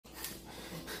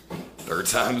Third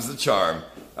time's the charm.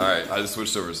 Alright, I just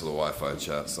switched over to the Wi-Fi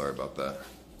chat. Sorry about that.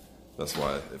 That's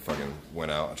why it fucking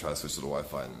went out. I tried to switch to the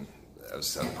Wi-Fi and I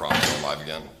just had a problem going live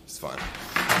again. It's fine.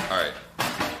 Alright.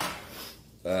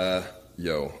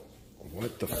 Yo.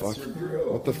 What the fuck?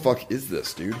 What the fuck is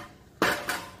this, dude?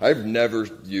 I've never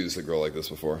used a grill like this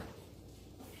before.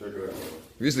 I've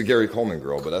used the Gary Coleman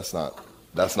grill, but that's not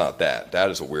that. That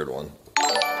is a weird one.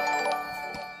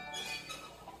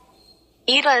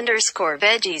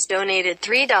 Eat_veggies donated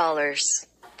 $3.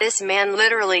 This man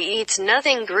literally eats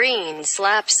nothing green,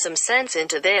 slaps some sense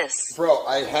into this. Bro,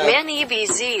 I have... Man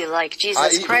EBZ like Jesus I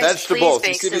eat Christ, vegetables. please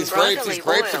You bake see some these grapes? These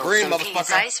grapes are green, some peas,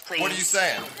 motherfucker. ice, please. What are you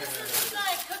saying?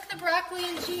 Cook the broccoli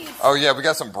and cheese. Oh yeah, we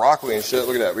got some broccoli and shit.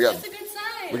 Look at that. That's a good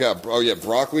size. We got, oh yeah,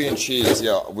 broccoli and cheese.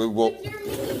 Yeah, we will.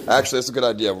 Actually, that's a good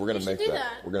idea. We're gonna make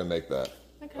that. We're gonna make that.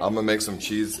 Okay. I'm gonna make some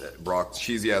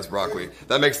cheesy ass broccoli.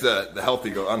 That makes the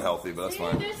healthy go unhealthy, but that's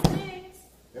fine.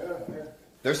 Yeah.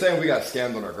 They're saying we got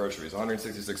scammed on our groceries.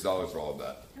 $166 for all of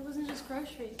that. It wasn't just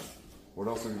groceries. What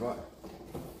else did we buy?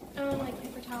 Like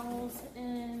paper towels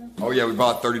and... Oh yeah, we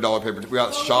bought $30 paper. We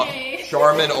got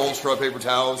Charmin Ultra paper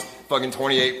towels. Fucking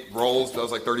 28 rolls. That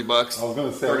was like $30. I was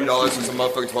gonna say $30 for some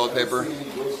motherfucking toilet paper.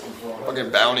 Fucking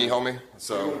Bounty, homie.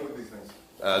 So,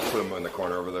 just put them in the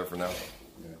corner over there for now.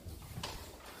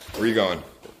 Where are you going?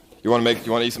 You want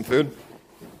to eat some food?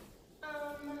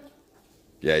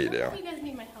 Yeah, you do. You guys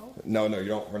need my help. No, you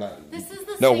don't. We're not. This is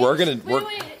the no, same, we're gonna.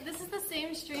 Wait. This is the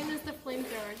same stream as the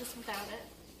flamethrower, just without it.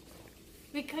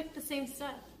 We cooked the same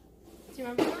stuff. Do you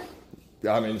remember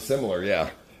that? I mean, similar,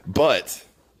 yeah. But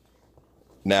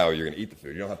now you're gonna eat the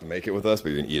food. You don't have to make it with us,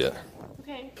 but you're gonna eat it.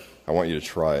 Okay. I want you to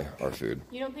try our food.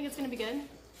 You don't think it's gonna be good?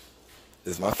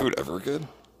 Is my food ever good?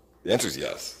 The answer is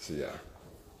yes. So yeah.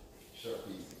 Sure.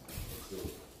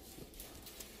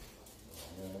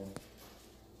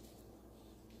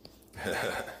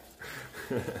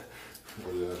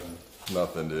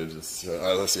 Nothing, dude. Just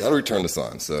let's see. How do we turn this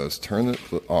on? So let's turn it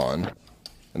on,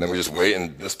 and then we just wait,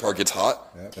 and this part gets hot,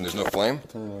 and there's no flame.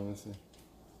 Turn it on. Let's see.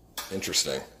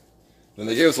 Interesting. Then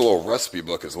they gave us a little recipe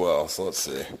book as well. So let's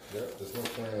see. Yep. There's no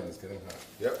flame. It's getting hot.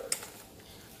 Yep.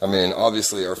 I mean,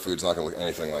 obviously our food's not gonna look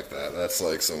anything like that. That's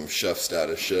like some chef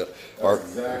status shit. Our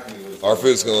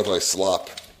food's gonna look like slop.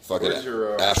 Fucking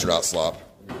astronaut slop.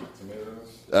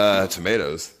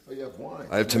 Tomatoes. Oh, you have wine.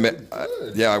 I have tomato.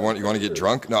 Yeah, you want to get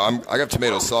drunk? No, I got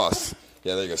tomato sauce.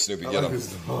 Yeah, there you go, Snoopy. Get him.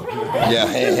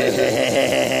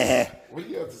 Yeah. What do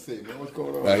you have to say, man? What's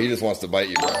going on? No, he just wants to bite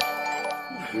you, bro.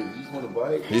 You just want to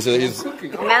bite? He's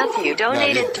Matthew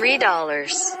donated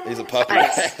 $3. He's a puppy.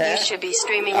 Ice, you should be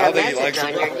streaming your message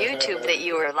on your YouTube that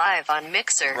you were live on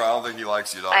Mixer. Bro, I don't think he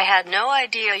likes you, dog. I had no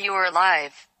idea you were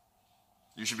live.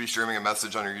 You should be streaming a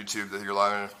message on your YouTube that you're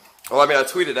live on. Well, I mean, I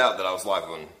tweeted out that I was live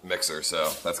on Mixer, so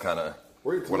that's kind of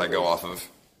what I go off of.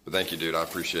 But thank you, dude. I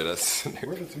appreciate it.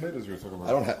 Where's the tomatoes you were talking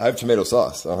about? I have tomato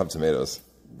sauce. I don't have tomatoes.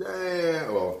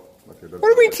 Damn. Well, okay. What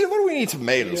do we need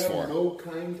tomatoes for? No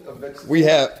kind of vegetable. We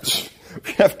have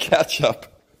ketchup.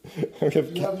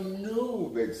 You have no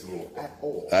vegetable at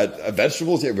all.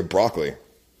 Vegetables, yeah, with broccoli.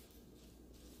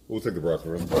 We'll take the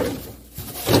broccoli.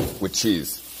 With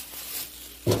cheese.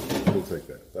 We'll take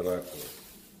that. That'll have to.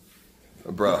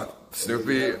 Bro,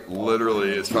 Snoopy literally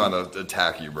is trying to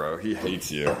attack you, bro. He hates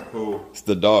you. Who? It's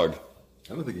the dog.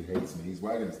 I don't think he hates me. He's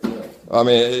wagging his tail. I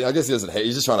mean, I guess he doesn't hate.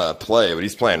 He's just trying to play, but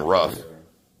he's playing rough. Yeah.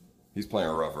 He's playing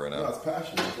rough right now. No, it's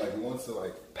passion. It's like he wants to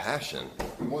like... Passion?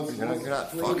 You're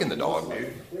not fucking the dog,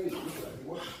 dude. He wants to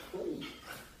play. He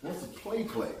wants to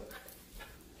play.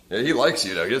 Yeah, he likes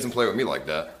you, though. He doesn't play with me like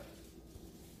that.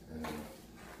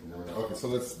 Okay, so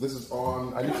this is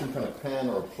on... I need some kind of pan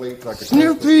or a plate. So I can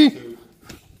Snoopy!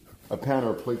 A pan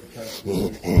or a plate to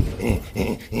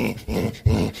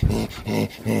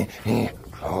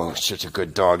Oh, such a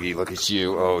good doggy. Look at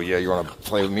you. Oh, yeah, you want to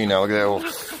play with me now? Look at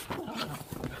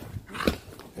that.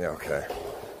 Yeah, okay.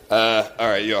 All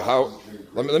right, yo, how...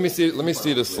 Let me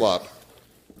see this slop.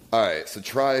 All right, so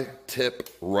try tip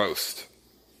roast.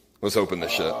 Let's open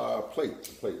this shit.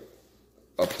 Plate.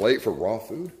 A plate for raw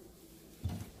food?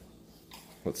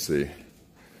 Let's see.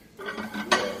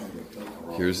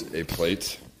 Here's a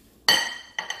plate.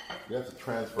 You have to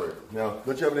transfer it. Now,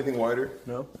 don't you have anything wider?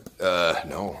 No?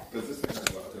 No. Does this thing have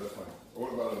okay, that's fine.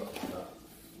 What about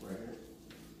right here?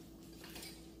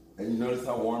 And you notice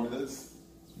how warm it is?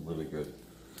 It's really good.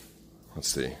 Let's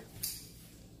see.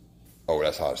 Oh,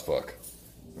 that's hot as fuck.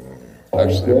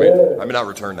 Actually, I may not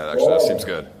return that, actually. That seems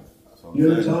good. You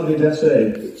retarded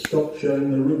SA, stop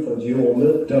showing the roof of your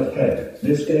milk dot head.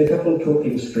 This gay couple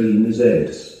cooking stream is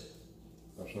AIDS.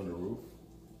 I'm showing the roof?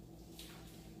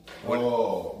 What?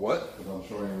 Oh. What?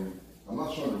 Because I'm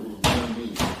not showing the roof.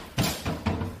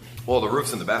 Well, the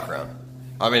roof's in the background.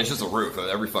 I mean, it's just a roof.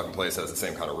 Every fucking place has the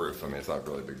same kind of roof. I mean, it's not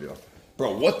really a big deal.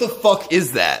 Bro, what the fuck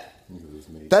is that?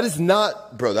 That is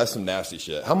not... Bro, that's some nasty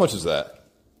shit. How much is that?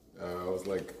 It was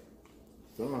like...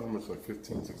 I don't know how much, like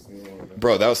 15, 16.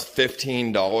 Bro, that was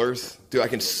 $15? Dude, I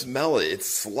can smell it. It's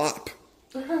slop.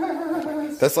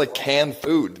 That's like canned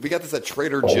food. We got this at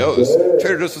Trader Joe's.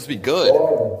 Trader Joe's supposed to be good.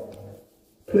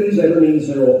 Please,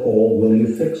 Ebenezer or Paul, will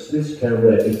you fix this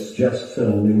camera? It's just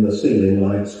filming the ceiling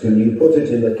lights. Can you put it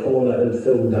in the corner and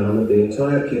film down at the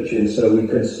entire kitchen so we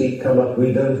can see come up?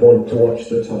 We don't want to watch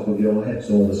the top of your heads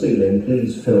or the ceiling.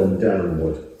 Please film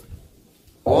downward.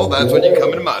 Well, that's when you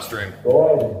come into my stream.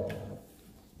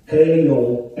 Hey,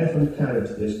 y'all, effing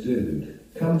carrot this dude.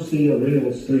 Come see a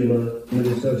real streamer,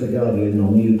 Minnesota Guardian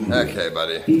on YouTube. Okay,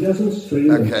 buddy. He doesn't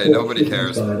stream. Okay, nobody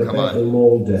cares. Come on.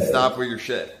 All day. Stop with your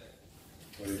shit.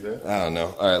 I don't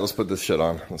know. All right, let's put this shit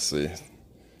on. Let's see.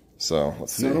 So,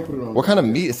 let's see. No, put it on. What kind of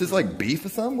meat? Is this like beef or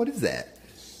something? What is that?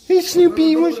 Hey, Snoopy.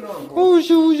 You don't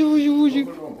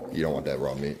want that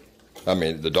raw meat. I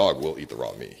mean, the dog will eat the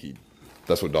raw meat.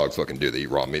 That's what dogs fucking do. They eat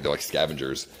raw meat. They're like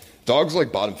scavengers. Dogs are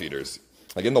like bottom feeders.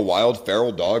 Like in the wild,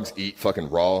 feral dogs eat fucking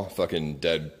raw, fucking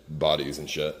dead bodies and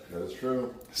shit. That is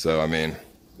true. So, I mean...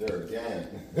 They're a gang.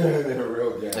 They're a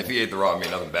real gang. If he ate the raw meat,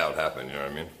 nothing bad would happen, you know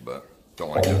what I mean? But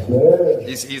don't want to kill him.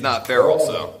 He's not feral,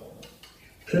 so...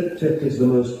 Trip tip is the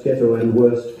most ghetto and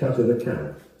worst cut of the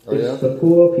cow. Oh, yeah? It's for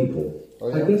poor people.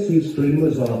 Oh, yeah? I guess you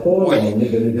streamers are poor.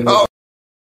 Oh.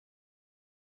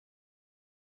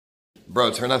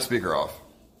 Bro, turn that speaker off.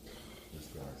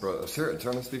 Bro, turn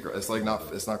the speaker. It's like not.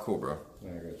 It's not cool, bro.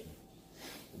 Yeah, I got you.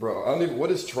 Bro, I don't even.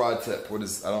 What is tri-tip? What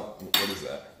is? I don't. What is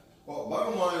that? Well,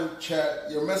 bottom line,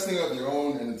 chat. You're messing up your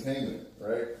own entertainment,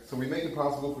 right? So we make it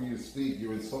possible for you to speak.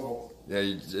 You insult.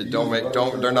 Yeah, don't make.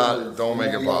 Don't. They're not. Don't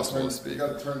make it possible to speak. You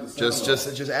gotta turn the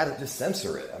just add it. Just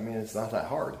censor it. I mean, it's not that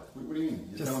hard. What do you mean?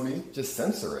 You're telling me? Just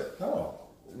censor it. No.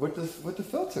 With the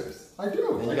filters. I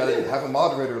do. And you gotta have a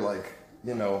moderator, like,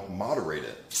 moderate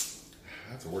it.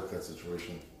 That's a work that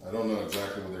situation. I don't know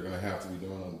exactly what they're gonna have to be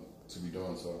doing.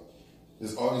 So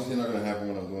it's obviously not gonna happen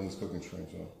when I'm doing this cooking stream.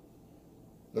 So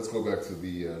let's go back to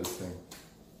the this thing.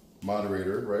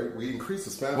 Moderator, right? We increase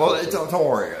the spam. Well, don't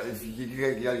worry.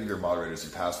 You gotta give your moderators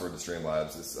your password to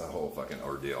Streamlabs. It's a whole fucking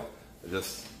ordeal.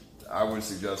 I would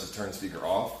suggest just turn the speaker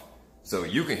off so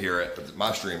you can hear it, but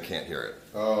my stream can't hear it.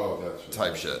 Oh, gotcha.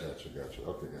 Type shit. Gotcha.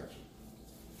 Okay, gotcha.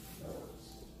 That works.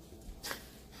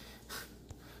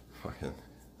 Fucking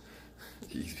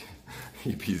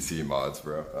EPC mods,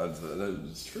 bro.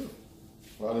 It's true.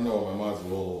 Well, I don't know. My mods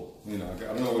will, I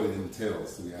don't know what it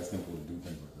entails to be asking people to do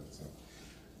things like that. So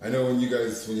I know when you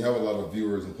have a lot of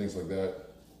viewers and things like that,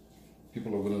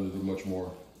 people are willing to do much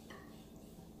more.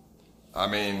 I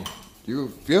mean,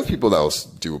 you have people that will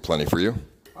do plenty for you.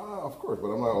 Of course, but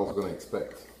I'm not always going to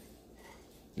expect.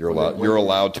 You're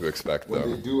allowed to expect, though.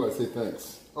 When they do, I say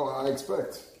thanks. Oh, I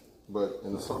expect, but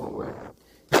in a subtle way.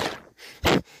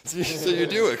 So you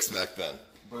do expect then.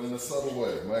 But in a subtle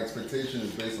way. My expectation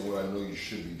is based on what I know you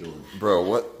should be doing. Bro,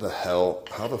 what the hell?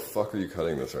 How the fuck are you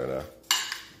cutting this right now?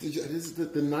 This is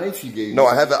the knife you gave No, me.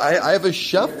 I have a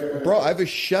chef, bro. I have a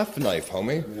chef knife,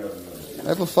 homie. I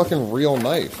have a fucking real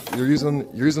knife. You're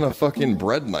using a fucking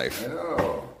bread knife. I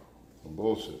know. Some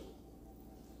bullshit.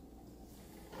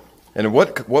 And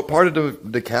what part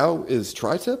of the cow is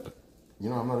tri-tip?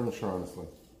 I'm not even sure, honestly.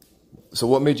 So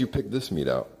what made you pick this meat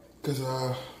out? Because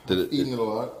I've eaten it a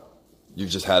lot. You've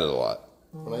just had it a lot.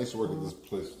 When I used to work at this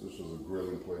place, this was a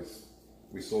grilling place.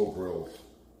 We sold grills.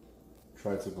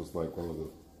 Tri-tip was like one of the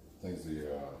things the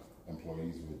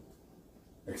employees would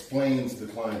explain to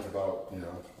the clients about,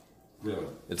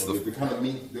 grilling. It's the kind of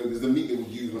meat. There's the meat they would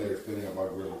use when they're explaining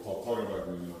about grilling, talking about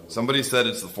grilling. Somebody said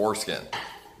it's the foreskin.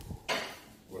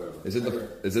 Whatever.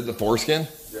 Is it the foreskin?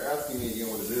 You're asking me again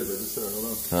what it is. I just said I don't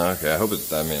know. Okay, I hope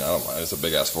it's. I mean, I don't mind. It's a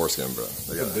big ass foreskin, bro.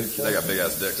 They got big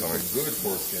ass dicks on me. A good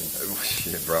foreskin.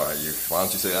 Shit, bro. Why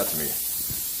don't you say that to me?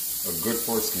 A good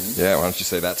foreskin. Yeah, why don't you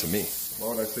say that to me?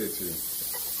 Why would I say it to you?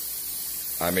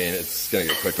 I mean, it's gonna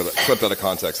get clipped out of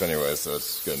context anyway, so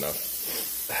it's good enough.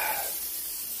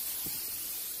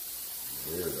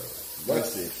 Weirdo.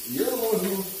 Let's see. You're the one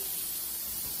who.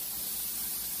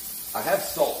 I have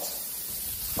salt.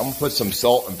 I'm gonna put some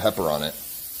salt and pepper on it.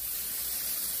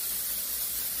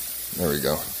 There we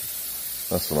go.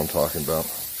 That's what I'm talking about.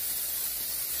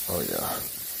 Oh yeah.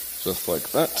 Just like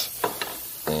that.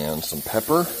 And some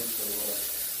pepper.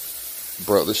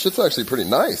 Bro, this shit's actually pretty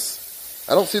nice.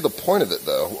 I don't see the point of it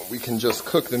though. We can just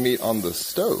cook the meat on the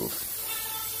stove.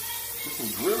 This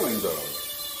is grilling though.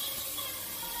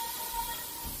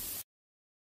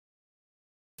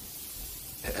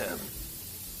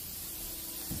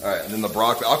 Alright, and then the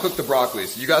broccoli. I'll cook the broccoli.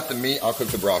 So you got the meat, I'll cook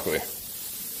the broccoli.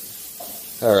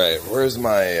 Alright, where's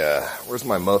my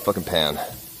motherfucking pan?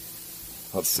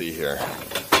 Let's see here.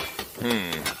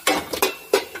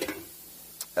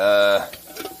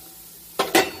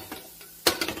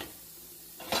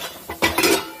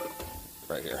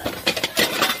 Right here.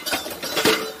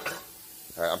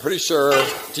 Alright, I'm pretty sure.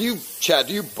 Chad,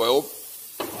 do you boil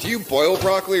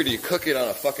broccoli or do you cook it on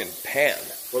a fucking pan?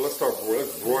 Well, let's boil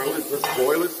it. Let's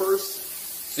boil it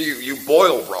first. So you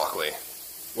boil broccoli.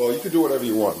 Well, you can do whatever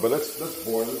you want, but let's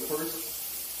boil it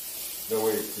first. That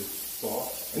way it's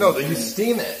soft. No, you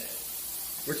steam it.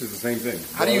 Which is the same thing.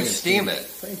 How do you steam it?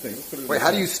 Same thing. Let's put it in Wait, how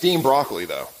do you steam broccoli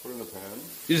though? Put it in the pan.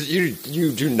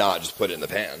 You do not just put it in the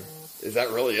pan. Is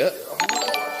that really it? The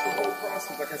whole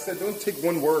process. Like I said, don't take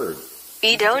one word.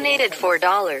 He donated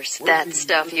 $4. That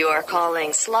stuff you are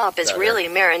calling slop is really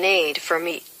marinade for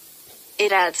meat.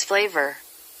 It adds flavor.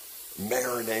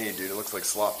 Marinade, dude. It looks like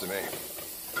slop to me.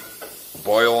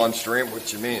 Boil on stream?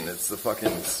 What you mean? It's the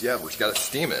fucking, yeah, we gotta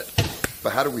steam it.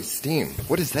 But how do we steam?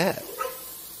 What is that?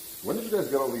 When did you guys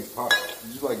get all these pots?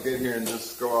 Did you like get here and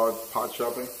just go out pot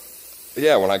shopping?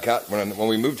 Yeah, when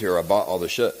we moved here, I bought all the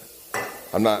shit.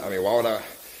 Why would I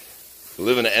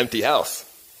live in an empty house?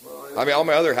 Well, I mean, all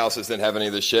my other houses didn't have any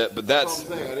of this shit, but that's...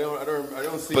 I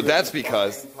don't see... But that's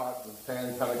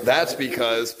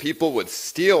because people would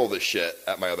steal the shit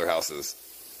at my other houses.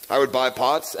 I would buy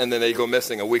pots, and then they'd go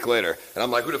missing a week later. And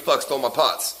I'm like, who the fuck stole my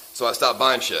pots? So I stopped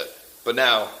buying shit. But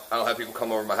now, I don't have people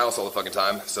come over to my house all the fucking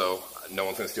time, so no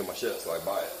one's gonna steal my shit, so I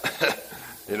buy it.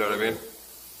 You know what I mean?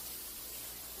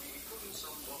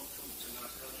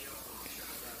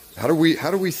 How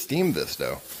do we steam this,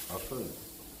 though? I'll show you.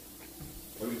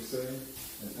 What did you say?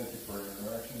 And thank you for your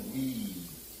interaction.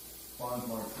 Fonz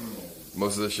Martinez.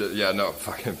 Most of the shit, yeah, no,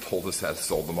 fucking Poldus had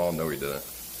sold them all. No, he didn't.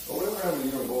 Oh, whatever happened to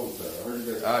you and Poldus? I heard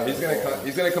you guys.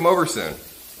 He's gonna come over soon.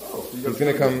 Oh, so he's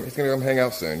gonna come hang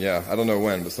out soon. Yeah, I don't know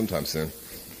when, but sometime soon.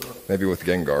 Maybe with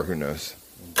Gengar, who knows?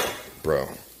 Bro,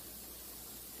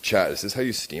 chat, is this how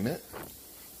you steam it?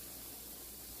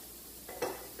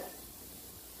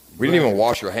 We didn't even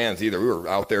wash our hands either. We were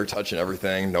out there touching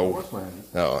everything. No, wash my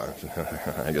hands. No,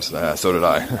 I guess so did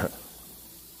I.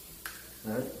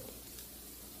 Right.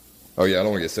 Oh yeah, I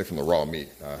don't want to get sick from the raw meat.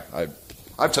 I've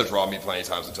touched raw meat plenty of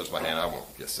times and touched my hand. I won't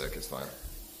get sick. It's fine.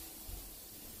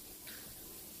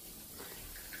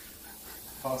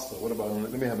 Pasta. What about?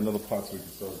 Let me have another pot so we can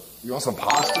start. You want some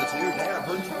pasta too? Damn.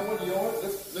 You know what?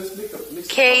 Let's mix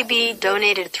KB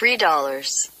donated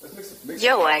 $3.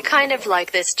 Yo, I kind of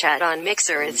like this chat on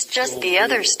Mixer. It's just the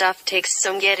other stuff takes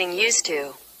some getting used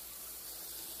to.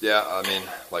 Yeah, I mean,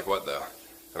 like what though?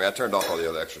 I mean, I turned off all the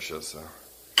other extra shit, so.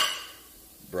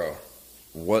 Bro,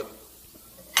 what?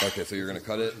 Okay, so you're gonna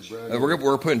cut it. And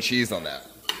we're putting cheese on that.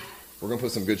 We're gonna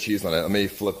put some good cheese on it. Let me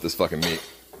flip this fucking meat.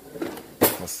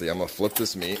 Let's see. I'm gonna flip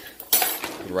this meat.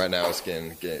 Right now, it's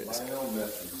gonna get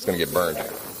burned.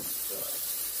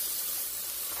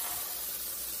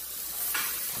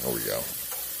 There we go.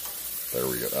 There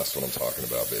we go. That's what I'm talking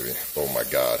about, baby. Oh my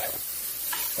god.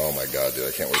 Oh my god, dude.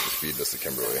 I can't wait to feed this to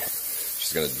Kimberly.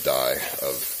 She's gonna die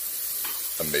of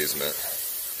amazement.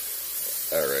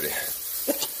 Alrighty.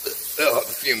 Oh,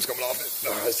 the fumes coming off it.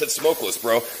 Oh, I said smokeless,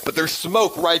 bro. But there's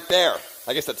smoke right there.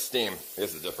 I guess that's steam. I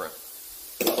guess it's different.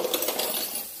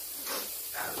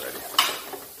 Alrighty.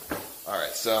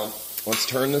 Alright, so let's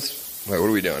turn this. Wait, what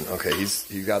are we doing? Okay,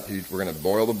 we're gonna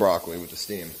boil the broccoli with the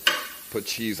steam. Put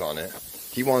cheese on it.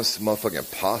 He wants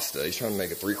motherfucking pasta. He's trying to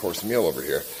make a 3-course meal over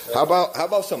here. How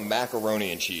about some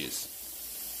macaroni and cheese?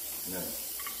 No.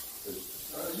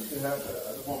 You can have that.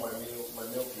 I just want my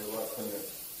milk to be a lot thinner.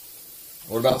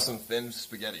 What about some thin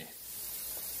spaghetti?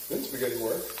 Thin spaghetti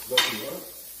works. Doesn't work.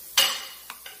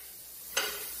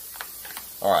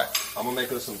 All right, I'm gonna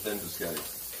make us some thin spaghetti.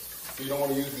 So you don't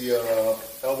want to use the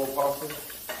elbow pasta?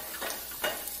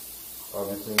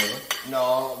 Obviously,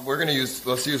 no.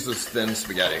 Let's use this thin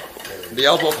spaghetti. The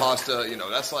elbow pasta, you know,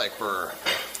 that's like for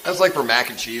mac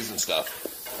and cheese and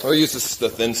stuff. I'll use the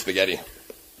thin spaghetti.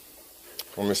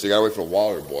 Let me see. I gotta wait for the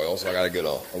water to boil, so I gotta get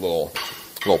a little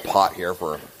pot here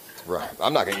for.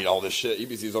 I'm not gonna eat all this shit.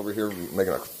 EBC's over here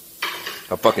making a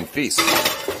fucking feast.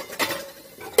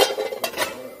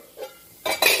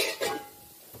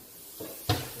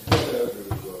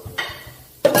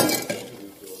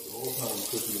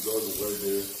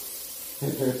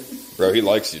 Bro, he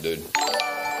likes you, dude.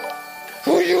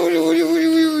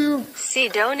 C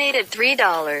donated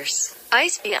 $3.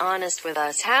 Ice, be honest with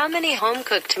us. How many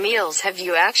home-cooked meals have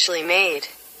you actually made?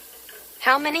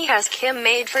 How many has Kim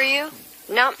made for you?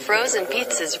 Not frozen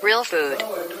pizzas, real food.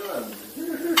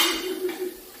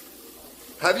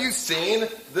 Have you seen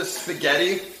the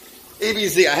spaghetti?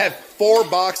 EBZ, I have 4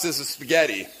 boxes of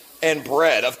spaghetti and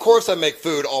bread. Of course I make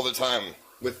food all the time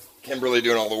with Kimberly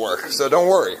doing all the work, so don't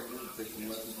worry.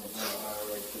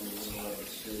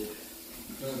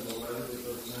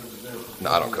 No,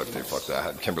 I don't cook, dude. Fuck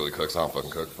that. Kimberly cooks. I don't fucking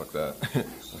cook. Fuck that.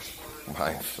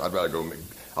 I'd rather go.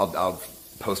 I'll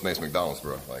Postmates McDonald's,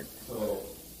 bro. Like, so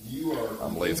you are.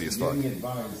 I'm lazy as fuck. Giving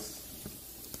advice,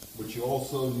 but you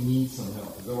also need some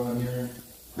help. Is that what I'm hearing?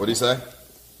 What do you say?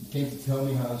 You came to tell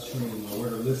me how to train, or where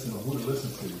to listen, or who to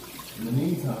listen to. In the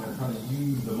meantime, you're trying to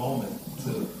use the moment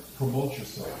to promote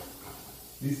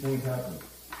yourself. These things happen.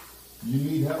 You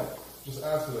need help. Just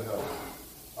ask for the help.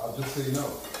 I'll just say no.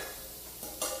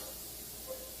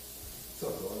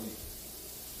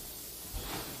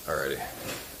 Alrighty.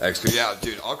 Extra, yeah,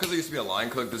 dude. All because I used to be a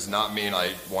line cook does not mean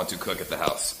I want to cook at the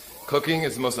house. Cooking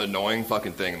is the most annoying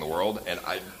fucking thing in the world, and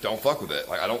I don't fuck with it.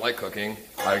 Like, I don't like cooking.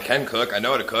 I can cook. I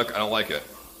know how to cook. I don't like it.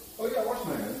 Oh yeah, wash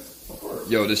my hands. Of course.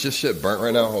 Yo, this just shit burnt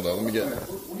right now. Hold on, let me get.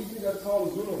 What do you think that towel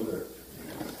is doing over there?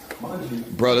 Mind you,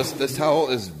 bro, this towel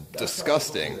is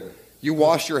disgusting. You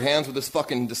wash your hands with this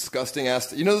fucking disgusting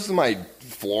ass. You know this is my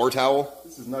floor towel.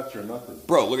 This is not your nothing.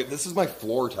 Bro, look at this is my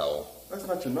floor towel. That's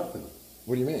not your nothing.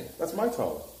 What do you mean? That's my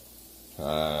towel. You're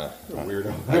a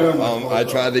weirdo. I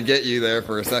tried to get you there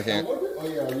for a second. Oh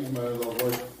yeah, I use my little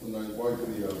wipe when I wipe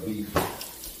the beef.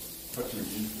 Touching the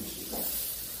beef and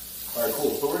shit. All right,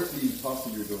 cool. So where's the pasta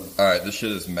you're doing? All right, this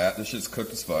shit is matte. This shit's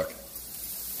cooked as fuck.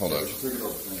 Hold on. Take it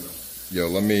over. Yo,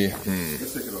 let me.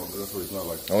 Let's take it over. That's what it's not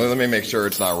like. Let me make sure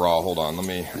it's not raw. Hold on. Let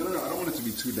me. No. I don't want it to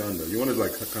be too done though. You want it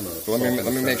like kind of.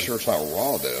 Let me make sure it's not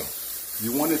raw though.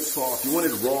 You want it soft. You want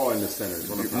it raw in the center.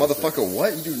 Motherfucker,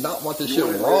 what? You do not want this shit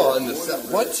raw in the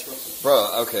center. What?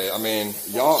 Bro, okay. I mean,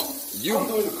 y'all. I'm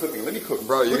doing the cooking. Let me cook.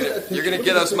 Bro, you're gonna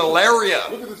get us malaria.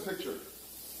 Look at this picture.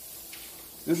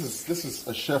 This is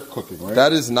a chef cooking, right?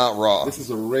 That is not raw. This is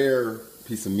a rare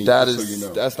piece of meat. That is. So you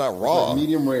know. That's not raw. Like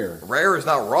medium rare. Rare is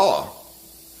not raw.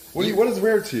 What is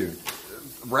rare to you?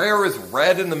 Rare is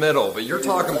red in the middle, but you're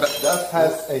talking about that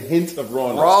has a hint of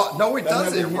rawness. Raw? No, it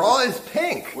doesn't. Raw is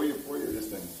pink. Where this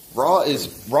thing? Raw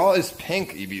is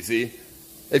pink. EBC.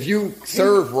 If you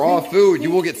serve raw food,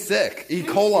 you will get sick. E.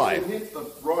 coli. A hint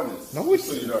of rawness. No, it's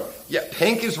so you know. Yeah.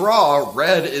 Pink is raw.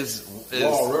 Red is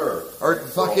raw. Or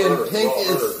fucking raw, pink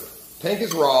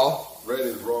is raw. Red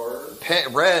is raw.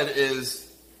 Red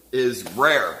is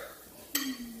rare.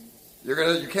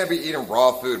 You can't be eating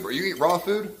raw food, bro. You eat raw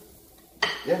food?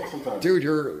 Yeah, sometimes. Dude,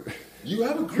 you're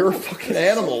a fucking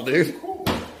animal, dude. Cool.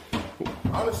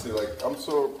 Honestly, like I'm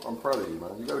proud of you,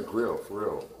 man. You got a grill for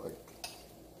real. Like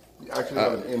you actually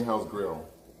have an in-house grill.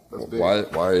 That's big.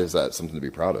 Why is that something to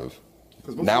be proud of?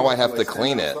 Now I have to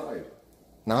clean it.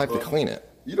 Now I have to clean it.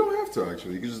 You don't have to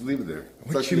actually. You can just leave it there.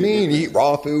 What you mean? Eat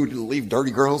raw food, leave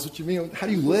dirty girls? What you mean? How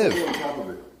do you live? Put something on top of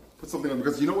it. Put something on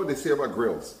because you know what they say about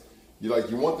grills. You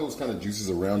want those kind of juices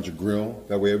around your grill.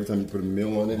 That way, every time you put a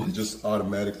meal on it, it just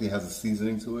automatically has a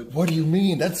seasoning to it. What do you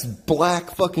mean? That's black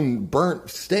fucking burnt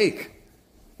steak.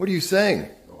 What are you saying?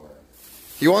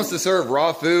 He wants to serve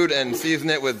raw food and season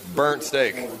it with burnt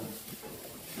steak.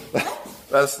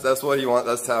 That's what he wants.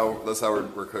 That's how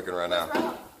we're cooking right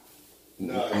now.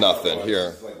 Nothing.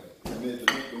 Here,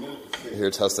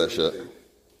 test that shit.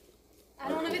 I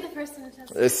don't want to be the person to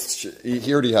test it.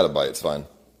 He already had a bite. It's fine.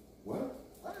 What?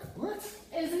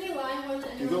 Isn't he lying more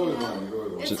than He's anyone always else?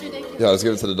 lying. It's ridiculous. Yeah, let's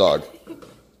give it to the dog.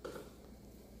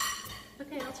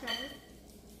 Okay, I'll try it.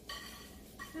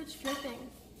 It's dripping.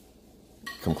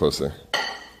 Come closer.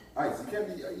 Ice,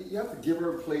 you have to give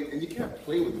her a plate, and you can't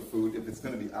play with the food if it's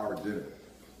going to be our dinner.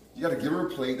 You got to give her a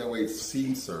plate, that way it's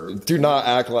scene served. Do not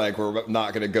act like we're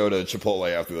not going to go to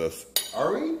Chipotle after this.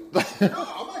 Are we? No,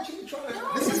 I'm actually trying to.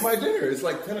 This is my dinner. It's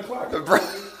like 10 o'clock.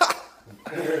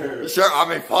 Sure, I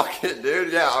mean, fuck it,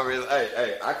 dude. Yeah, I mean,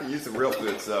 hey, I can use some real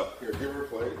food, so. Here, give her a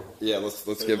plate. Yeah, let's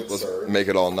make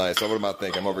it all nice. So what am I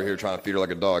thinking? I'm over here trying to feed her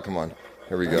like a dog. Come on.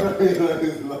 Here we go.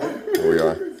 Here we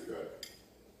are.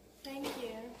 Thank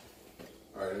you.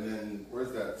 All right, and then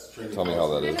where's that? Tell me how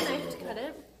that Do you is. have a knife to cut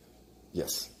it?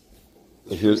 Yes.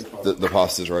 Here's the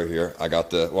pasta's right here. I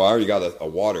already got a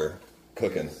water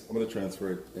cooking. I'm going to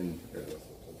transfer it in.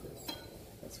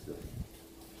 That's good.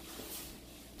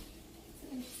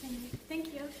 Interesting.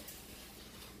 Thank you.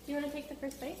 Do you want to take the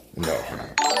first bite? No.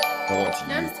 I want to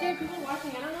No, I'm eat. scared people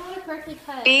watching. I don't know how to correctly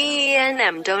cut.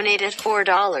 BNM donated $4.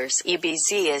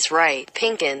 EBZ is right.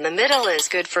 Pink in the middle is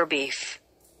good for beef.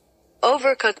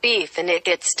 Overcook beef and it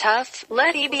gets tough.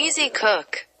 Let EBZ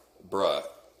cook. Bruh.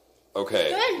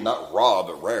 Okay. Good. Not raw,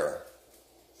 but rare.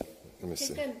 Let me Okay,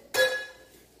 see. good.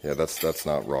 Yeah, that's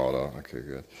not raw though. Okay,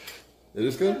 good. It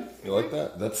is good? You like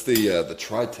that? That's the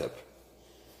tri-tip.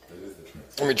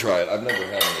 Let me try it. I've never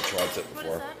had any tri-tip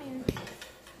before. What does that mean?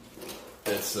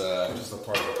 It's just a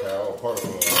part of the cow, part of the...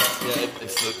 yeah,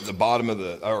 it's the bottom of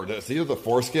the, or it's either the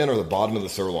foreskin or the bottom of the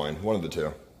sirloin. One of the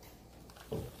two.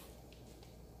 Alright,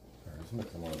 let's make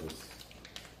some more of this.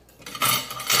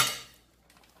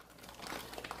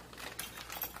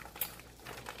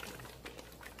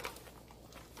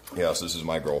 Yes, this is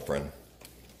my girlfriend.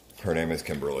 Her name is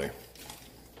Kimberly.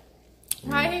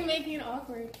 Why are you making it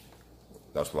awkward?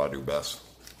 That's what I do best.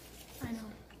 I know.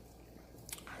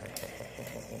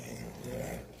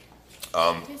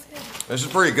 Tastes good. This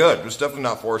is pretty good. It's definitely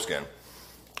not foreskin.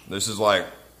 This is like...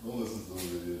 Well, this is what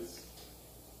it is.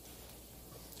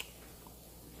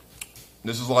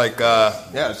 This is like,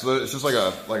 yeah, it's just like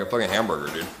a fucking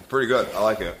hamburger, dude. Pretty good. I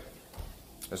like it.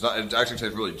 It's not. It actually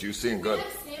tastes really juicy and good.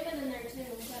 We have salmon in there too.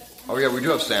 Oh yeah, we do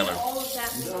have salmon. All of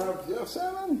that. You have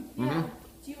salmon? Yeah.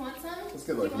 Do you want some? Let's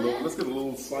get like let's get a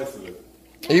little slice of it.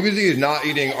 ABC is not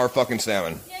eating our fucking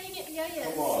salmon. Yeah, you get. Yeah.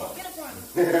 Come on. Get a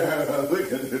prawn.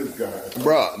 Look at this guy.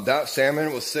 Bruh, that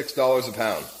salmon was $6 a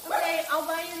pound. Okay, I'll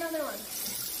buy you another one.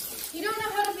 You don't know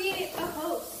how to be a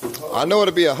host. I know how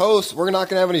to be a host. We're not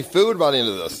gonna have any food by the end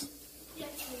of this. Yes,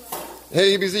 you will.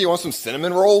 Hey, ABC, you want some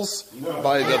cinnamon rolls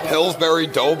by the Pillsbury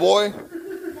Doughboy?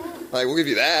 Like, we'll give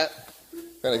you that.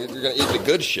 You're gonna eat the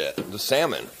good shit, the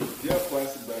salmon. You have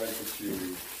plastic bags for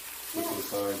cheese. Put to the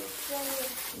side.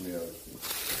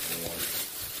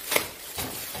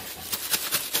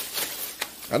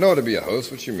 I know how to be a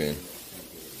host. What you mean?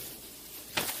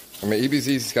 I mean,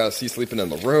 EBZ's got he's sleeping in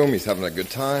the room. He's having a good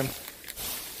time.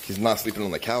 He's not sleeping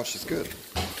on the couch. It's good.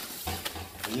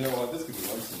 And you know what? This could be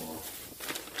lunch tomorrow.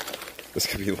 This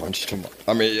could be lunch tomorrow.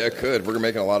 I mean, yeah, it could. We're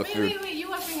making a lot of food. Wait. You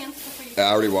wash your hands before you.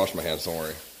 I already washed my hands. Don't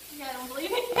worry. Yeah, I don't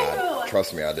believe you.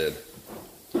 Trust me, I did.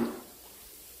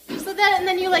 You said that, and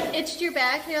then you like itched your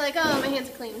back, and you're like, "Oh, my hands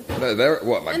are clean."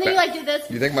 What? My And then you like did this.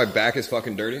 You think my back is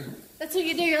fucking dirty? That's what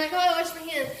you do. You're like, "Oh, I washed my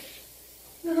hands."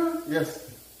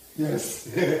 Yes.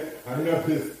 I know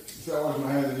this. So I wash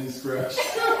my hands and then scratch.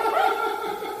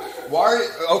 Why are you,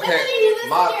 okay, And then you do this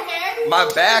with your hair.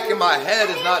 my back and my head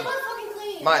is not, fucking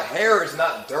clean. my hair is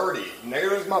not dirty.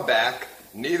 Neither is my back,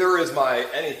 neither is my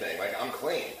anything. Like, I'm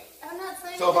clean. I'm not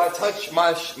saying. So if I touch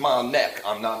my neck,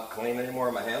 I'm not clean anymore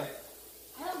in my hand?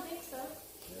 I don't think so.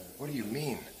 What do you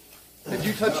mean? If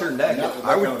you touch your neck,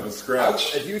 I would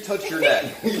scratch. If you touch your neck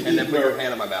and then put your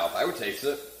hand in my mouth, I would taste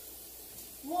it.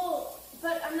 Well,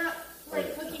 but I'm not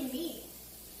like cooking meat.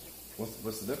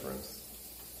 What's the difference?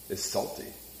 It's salty.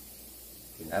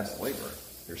 It adds flavor.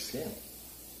 Your skin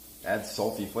adds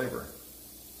salty flavor.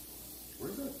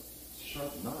 Where's that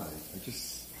sharp knife? I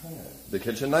just the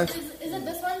kitchen knife. Is it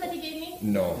this one that he gave me?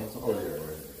 No. Oh yeah,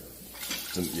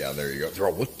 right. Yeah, there you go.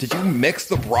 Bro, what, did you mix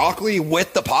the broccoli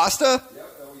with the pasta? Yeah,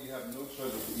 that way you have no choice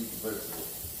but to eat the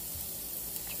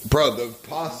vegetables. Bro, the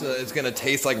pasta is gonna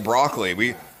taste like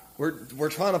broccoli. We're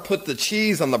trying to put the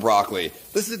cheese on the broccoli.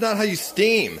 This is not how you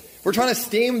steam. We're trying to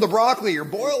steam the broccoli. You're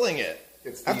boiling it.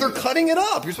 After cutting it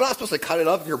up. You're not supposed to cut it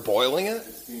up if you're boiling it.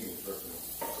 It's steaming, trust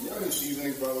me. You have any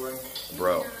seasonings, by the way?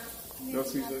 Bro, No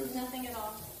seasonings? Nothing at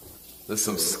all. this is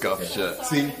some scuffed shit.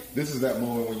 See, this is that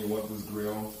moment when you want this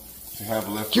grill to have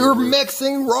leftover. You're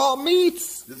mixing raw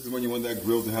meats. This is when you want that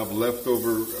grill to have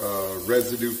leftover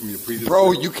residue from your previous Bro,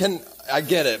 grill. you can, I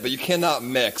get it, but you cannot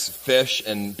mix fish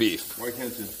and beef. Why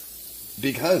can't you?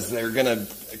 Because they're gonna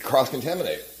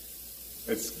cross-contaminate.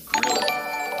 It's grilled.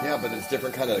 Yeah, but it's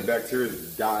different kind of Bacteria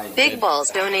die. Big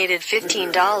Balls donated $15.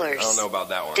 I don't know about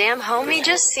that one. Damn homie,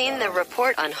 just seen the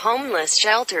report on homeless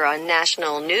shelter on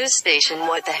national news station.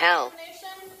 What the hell?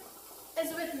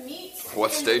 Is with meat.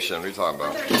 What station? What are you talking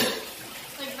about? Like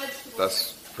vegetables.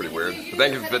 That's pretty weird. But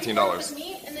thank you for $15.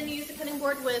 Meat, and then you use the cutting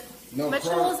board with No,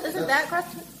 vegetables. cross- Isn't that cross?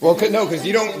 Well, no, because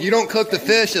you don't cook the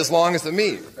fish as long as the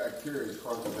meat. Bacteria is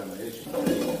cross-contamination.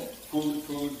 Food.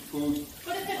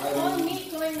 But if it's all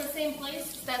meat going the same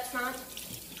place, that's not.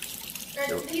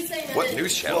 Or he's saying that What it-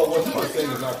 news Well, channel? what he was saying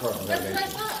is not That's what I cross-contamination.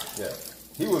 thought. Yeah.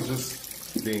 He was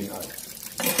just being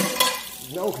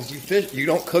honest. No, because you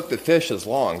don't cook the fish as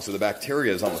long, so the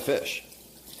bacteria is on the fish.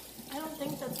 I don't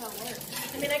think that's how it works.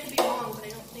 I mean, I could be wrong, but I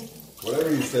don't think. Whatever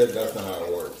he said, that's not how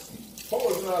it works.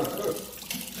 Paul is not a cook.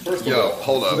 First of Yo, all,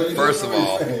 hold up. so you First know of what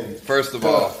all, he's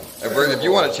saying. if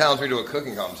you want to challenge me to a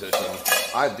cooking competition,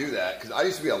 I'd do that because I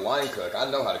used to be a line cook. I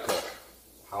know how to cook.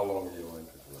 How long are you on?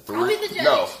 I'll be the judge.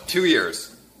 No, 2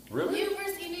 years. Really? You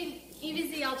versus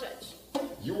EVZ, I'll judge.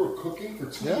 You were cooking for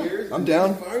 2 Yeah, years? I'm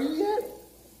down. Are you yet?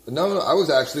 No, I was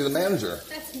actually the manager.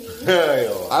 That's me.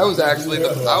 I was actually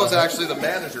the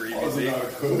manager.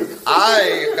 EBZ.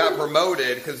 I got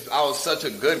promoted because I was such a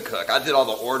good cook. I did all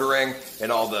the ordering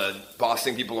and all the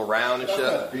bossing people around and shit.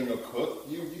 That's not being a cook.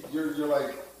 You're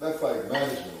like, that's like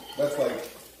management. That's like.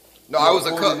 No, I was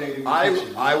a cook.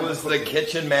 I was the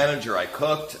kitchen manager. I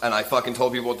cooked and I fucking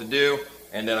told people what to do,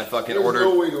 and then I fucking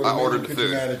ordered the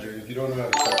food. Manager if you don't know how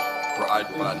to cook. I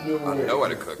know how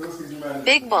to cook.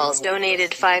 Big Balls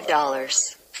donated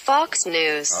 $5. Fox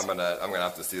News. I'm gonna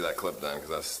have to see that clip then,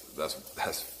 because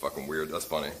that's fucking weird. That's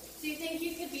funny. Do you think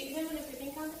you could beat him in a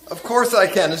cooking competition? Of course I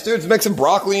can. This dude's mixing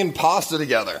broccoli and pasta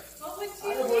together. What would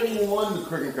I you wouldn't even won the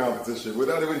cooking competition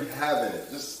without even having it.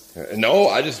 No,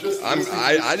 I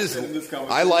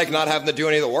like not having to do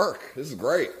any of the work. This is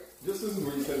great. Just listen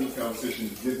when you said this competition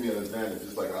gives me an advantage.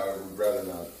 Just like I would rather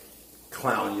not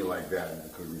clown you like that in the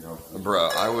cooking competition.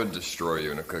 Bruh, I would destroy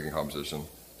you in a cooking competition.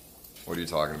 What are you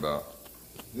talking about?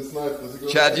 This knife, does it go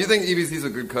Chad, do you think EBC's a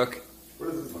good cook? What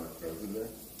is this knife? Is it there?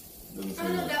 Doesn't say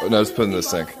that. Oh, no, it's put in the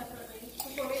sink. So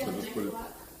just put it.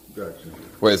 Gotcha.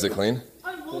 Wait, is it clean?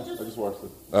 We'll just I just washed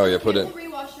it. Oh yeah, put it. We'll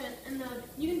rewash it, and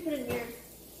you can put it in here.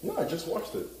 No, I just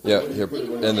washed it. Yeah, here,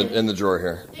 in the drawer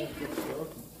here. Thank you.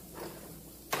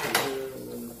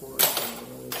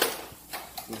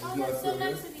 This is Oh, not that's still so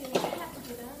there? nice of you. You didn't have to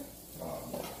do that.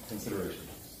 Consideration.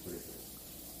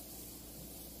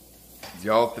 Do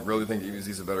y'all really think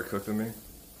EBC's a better cook than me?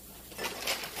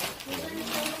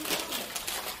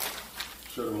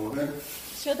 Show them on there.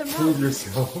 Show them Prove wrong.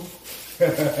 yourself.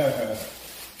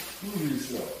 Prove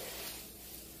yourself.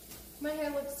 My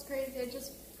hair looks crazy. I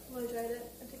just blow dried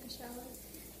it. I took a shower.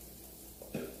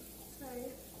 Sorry.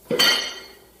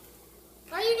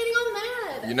 Why are you getting all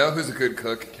mad? You know who's a good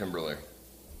cook? Kimberly.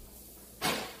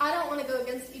 I don't want to go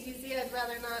against EBC. I'd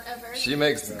rather not ever. She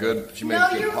makes good. She makes No,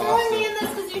 good you're pasta. throwing me in this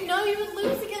because you know you would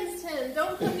lose against him.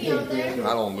 Don't put me out there.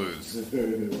 I don't lose.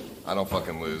 I don't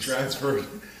fucking lose.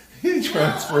 He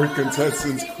transferred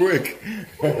contestants quick.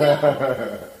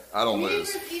 I don't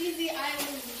lose. EBC, I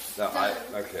lose. No, Done.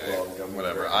 okay,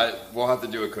 whatever. We'll have to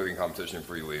do a cooking competition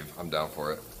before you leave. I'm down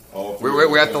for it. All We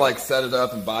three have to like set it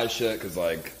up and buy shit because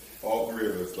like. all three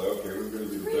of us. Like, okay, who's gonna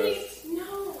be the Wait, best?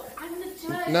 no, I'm the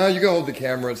judge. No, you go hold the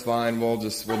camera. It's fine. We'll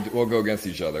go against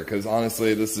each other because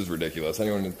honestly, this is ridiculous.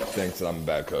 Anyone who thinks that I'm a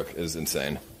bad cook is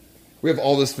insane. We have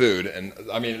all this food, and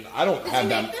I mean, I don't Did have you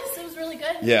that. make this? It was really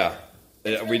good. Yeah,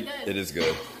 really good. it is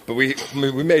good. But we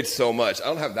made so much. I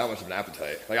don't have that much of an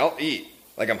appetite. Like I'll eat.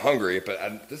 Like I'm hungry,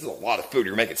 but this is a lot of food.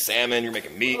 You're making salmon. You're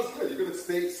making meat. Well, that's good. You're gonna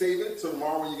save it so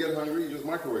tomorrow when you get hungry, you just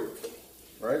microwave it.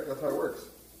 Right? That's how it works.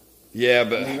 Yeah, You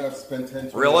but don't have to spend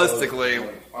 10, 20 realistically,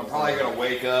 hours. I'm probably gonna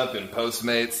wake up and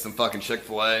Postmates some fucking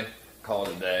Chick-fil-A, call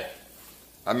it a day.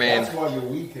 I mean, That's why your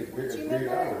week is Do you great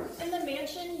remember hours. in the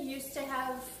mansion you used to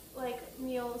have like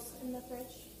meals in the fridge?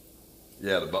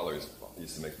 yeah, the butlers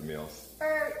used to make the meals.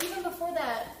 Or even before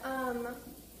that,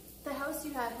 the house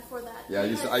you had before that. Yeah,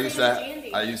 You I had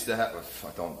used to have.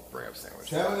 Don't bring up sandwich.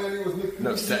 Salmon Andy was Nick.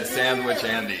 No, Sandwich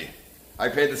Andy. I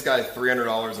paid this guy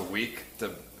 $300 a week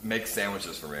to make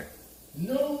sandwiches for me.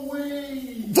 No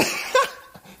way.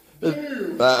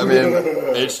 I mean,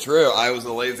 it's true. I was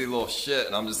a lazy little shit,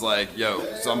 and I'm just like, yo,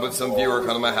 some viewer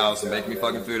come to my house and make me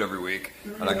fucking food every week,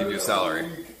 and I give you a salary.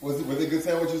 Were they good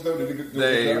sandwiches though?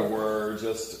 They were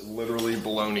just literally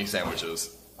bologna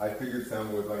sandwiches. I figured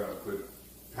salmon was like gonna put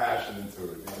passion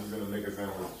into it. He was gonna make a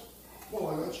sandwich.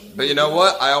 Well, I got you. But you know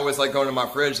what? I always like going to my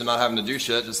fridge and not having to do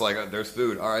shit. Just like, there's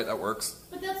food. All right, that works.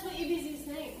 But that's what EBZ's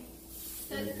saying.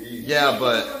 Yeah,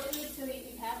 but So you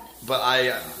have it. but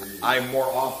I more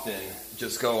often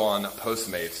just go on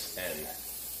Postmates and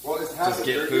Well, it's just habit.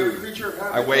 get You're a food. creature of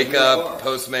habit. I wake Like you up, are.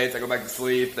 Postmates, I go back to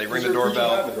sleep, they ring the It's your creature of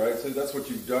doorbell. habit, right? So that's what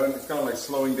you've done. It's kind of like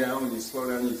slowing down. When you slow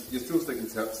down, you're still taking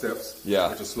steps. Yeah.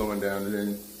 But you're slowing down, and then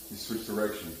you switch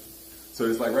direction. So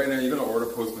it's like right now you're gonna order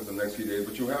Postmates the next few days,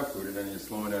 but you'll have food, and then you're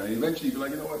slowing down, and eventually you'll be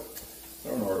like, you know what? I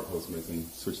don't order Postmates and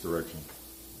switch direction.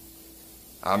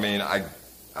 I mean,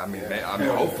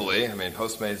 hopefully. I mean,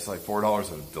 Postmates is like $4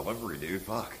 a delivery, dude.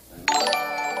 Fuck.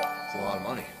 It's a lot of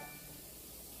money.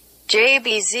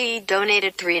 JBZ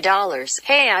donated $3.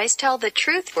 Hey Ice, tell the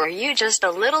truth, were you just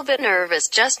a little bit nervous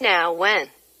just now when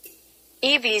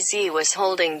EBZ was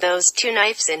holding those two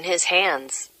knives in his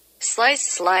hands? Slice,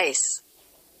 slice.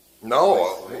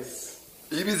 No,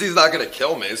 EBZ's not gonna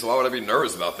kill me, so why would I be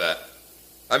nervous about that?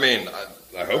 I mean,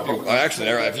 I hope you. Actually,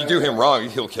 if you do him wrong,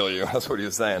 he'll kill you. That's what he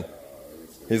was saying.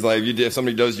 He's like, if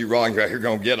somebody does you wrong, you're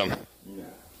gonna get him.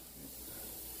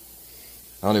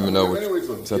 I don't even know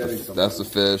that's the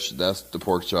fish, that's the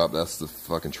pork chop, that's the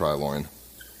fucking tri-loin.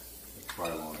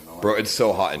 Tri-loin. Bro, it's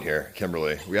so hot in here,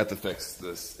 Kimberly. We have to fix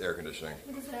this air conditioning.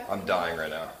 I'm dying right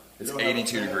now. It's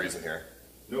 82 degrees in here.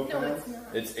 No, it's not.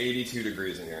 It's 82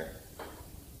 degrees in here.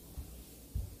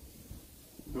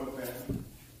 No fan.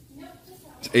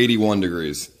 It's 81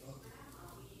 degrees.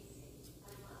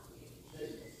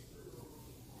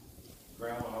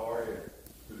 Grandma, how are you?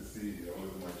 Good to see you. I'm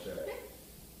looking at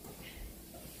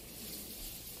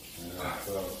my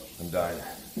chat. I'm dying.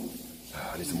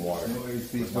 I need some water.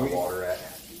 Where's my water at?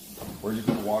 Where'd you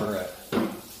put the water at?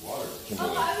 Water. Kimberly.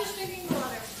 Oh, I was drinking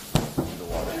water. I need the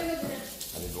water.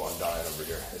 I need the water. I'm dying over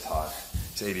here. It's hot.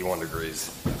 It's 81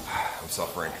 degrees. I'm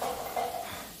suffering.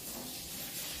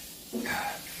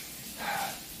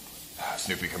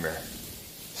 Snoopy, come here.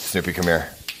 Snoopy, come here.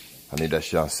 I need that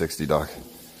shit on 60, Doc.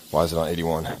 Why is it on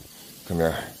 81? Come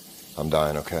here. I'm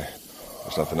dying, okay?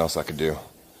 There's nothing else I could do.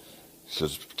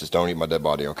 Just don't eat my dead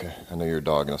body, okay? I know you're a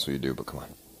dog and that's what you do, but come on.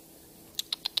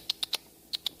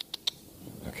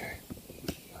 Okay.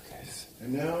 Okay.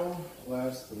 And now,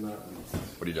 last but not least.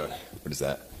 What are you doing? What is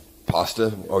that?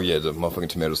 Pasta? Oh yeah, the motherfucking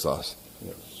tomato sauce.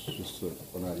 Yes, just so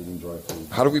we're not eating dry food.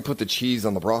 How do we put the cheese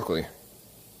on the broccoli?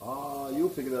 You'll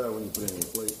figure that out when you put it in the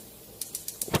plate.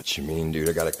 What you mean, dude?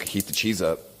 I gotta heat the cheese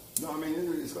up. No, I mean,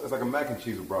 it's like a mac and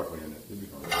cheese with broccoli in it. It'll be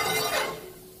fine.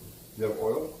 You have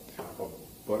oil? Or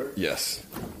butter? Yes.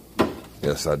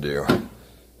 Yes, I do.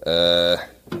 Oh,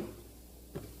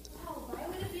 why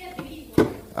would it be at the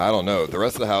equal? I don't know. The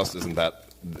rest of the house isn't that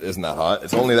hot.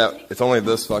 It's only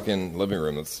this fucking living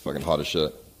room that's fucking hot as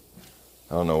shit.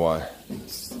 I don't know why.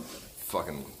 It's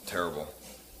fucking terrible.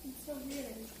 It's so weird.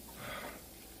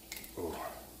 Ooh.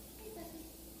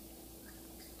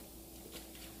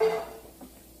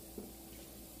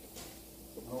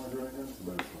 How am I doing again?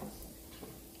 Tomato sauce.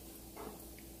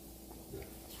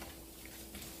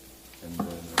 And then,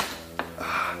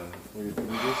 what do you think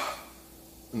of this?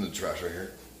 In the trash right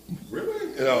here.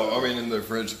 Really? No, I mean in the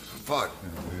fridge. Fuck.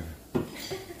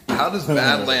 How does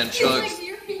Badland It's Chugs? like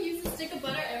you use a stick of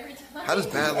butter every time. How does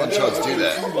Badland Chugs do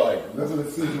that? That's what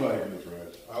it seems like in the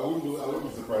trash. I wouldn't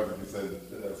be surprised if you said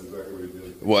that's exactly what he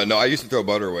did. What? No, I used to throw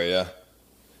butter away. Yeah.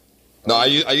 No, I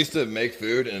used to make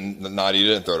food and not eat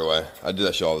it and throw it away. I do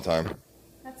that shit all the time.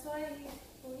 That's why you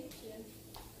believed you.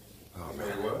 Oh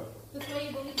man, what? That's why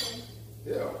you believed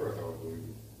in. Yeah, of course I would believe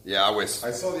you. Yeah, I waste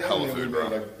I saw the hella other food, day, bro.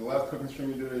 like the last cooking stream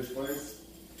you did at his place.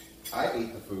 I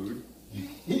ate the food.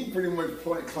 He pretty much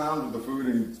clowned with the food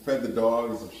and fed the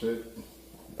dogs and shit.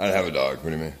 I didn't have a dog. What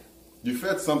do you mean? You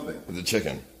fed something. The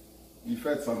chicken. You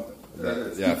fed something.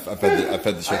 Yeah, I fed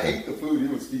the I chicken. ate the food. He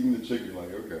was feeding the chicken.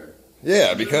 Like, okay.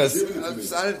 Yeah, because Give it to me.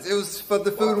 it was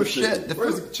the food was shit.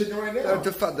 Where's the chicken right now?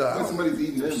 The Somebody's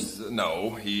eating him.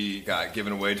 No, he got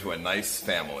given away to a nice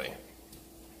family.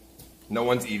 No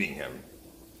one's eating him.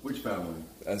 Which family?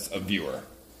 As a viewer.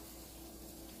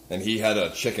 And he had a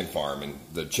chicken farm, and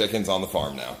the chicken's on the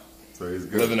farm now. So he's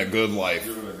good. Living a good life,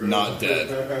 Living a good not life.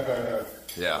 dead.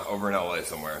 Yeah, over in LA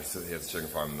somewhere. So he has a chicken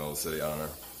farm in the middle of the city. I don't know.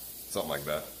 Something like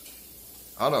that.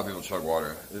 I don't know if people chug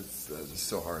water. It's just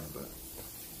so hard, but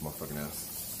my fucking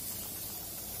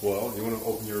ass. Well, you want to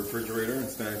open your refrigerator and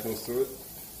stand close to it?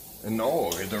 And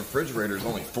no, the refrigerator is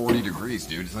only 40 degrees,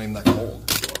 dude. It's not even that cold.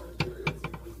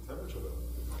 Temperature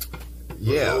though.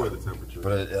 Yeah, Lower the temperature.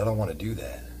 but I don't want to do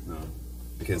that. No.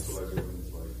 Because That's what I do when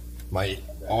it's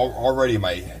like.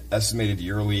 my estimated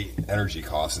yearly energy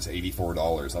cost is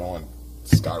 $84. I don't want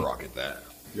to skyrocket that.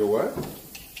 Your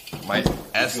what? My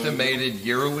estimated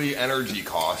yearly energy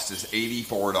cost is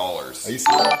 $84 Are you serious?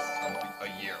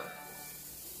 a year.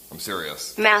 I'm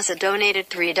serious. Massa donated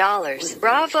 $3.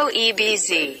 Bravo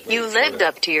EBZ. You lived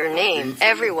up to your name.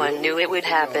 Everyone knew it would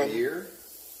happen.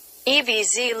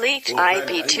 EBZ leaked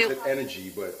IP2. said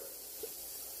energy, but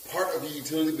part of the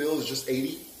utility bill is just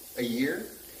 $80 a year.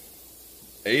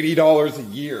 $80 a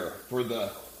year for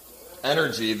the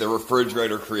energy the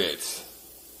refrigerator creates.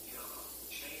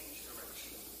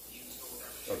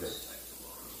 Okay.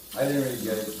 I didn't really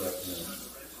get it, but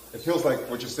it feels like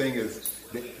what you're saying is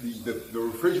the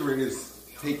refrigerator is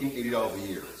taking $80 a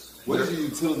year. What is your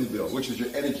utility bill? Which is your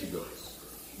energy bill?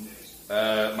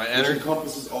 My Which energy.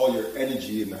 encompasses all your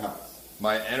energy in the house.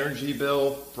 My energy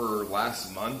bill for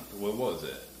last month, what was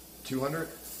it? 200? No, it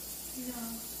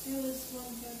was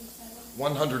 137.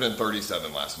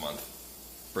 137 last month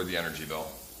for the energy bill.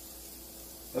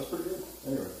 That's pretty good.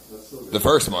 Anyway, that's still good. The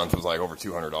first month was like over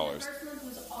 $200. First month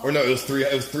was all Or no, it was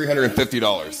 $350.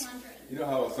 300. You know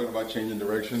how I was talking about changing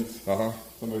directions? Uh-huh.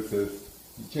 Somebody says,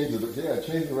 change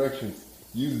directions.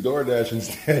 Use DoorDash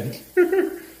instead.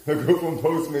 Go from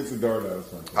Postmates to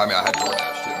DoorDash. I mean, I had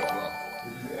DoorDash too as well.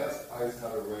 Did you ask Ice how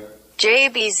to rent?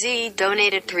 JBZ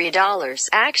donated $3.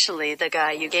 Actually, the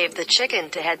guy you gave the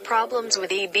chicken to had problems with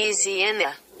EBZ in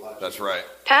the That's right.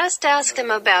 past. Asked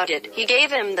him about it. He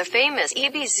gave him the famous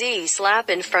EBZ slap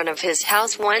in front of his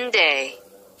house one day.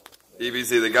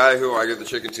 EBZ, the guy who I gave the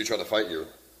chicken to tried to fight you.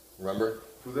 Remember?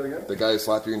 Who's that again? The guy who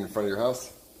slapped you in front of your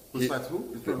house? Who slapped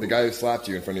who? The guy who slapped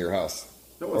you in front of your house.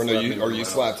 Or you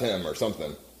slapped him or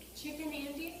something. Chicken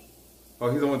Andy?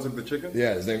 Oh, he's the one who took the chicken?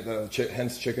 Yeah, his name,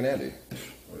 hence Chicken Andy.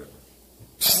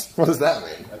 What does that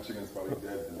mean? That chicken's probably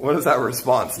dead. What is that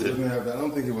response, He dude? doesn't have that. I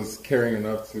don't think he was caring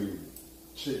enough to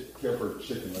care for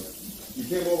chicken. Like, you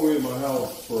came all the way to my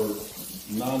house for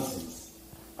nonsense.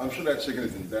 I'm sure that chicken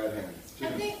is in bad hands. I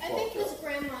think his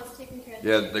grandma's taking care of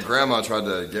Yeah, the grandma tried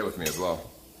to get with me as well.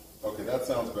 Okay, that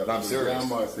sounds better. I'm serious.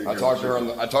 Grandma's taking I care talked of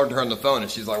to her. I talked to her on the phone,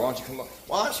 and she's like, "Why don't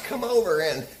you come over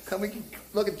and we can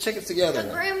look at chickens The together?"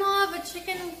 grandma of a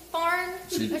chicken farm,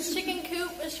 She- a chicken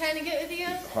coop is trying to get with you?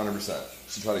 100%.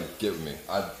 She tried to get with me.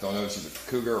 I don't know if she's a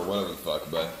cougar or whatever the fuck,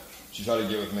 but she tried to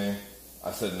get with me.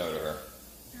 I said no to her.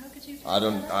 How could you? I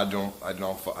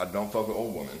don't fuck with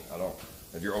old women. I don't.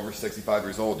 If you're over 65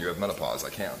 years old, you have menopause. I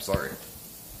can't. I'm sorry.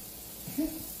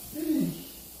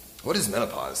 What is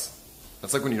menopause?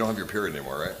 That's like when you don't have your period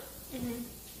anymore, right?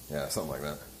 Mm-hmm. Yeah, something like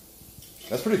that.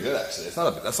 That's pretty good, actually.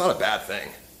 That's not a bad thing.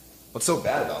 What's so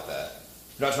bad about that?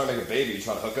 You're not trying to make a baby. You're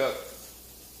trying to hook up.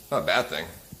 Not a bad thing.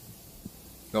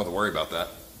 You don't have to worry about that.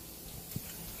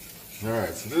 All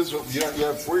right, so this is you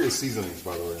have where are your seasonings,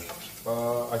 by the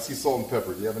way? I see salt and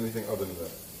pepper. Do you have anything other than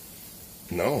that?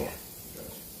 No.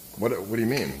 What do you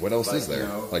mean? What else is there?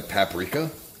 Like paprika?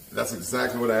 That's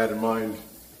exactly what I had in mind.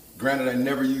 Granted, I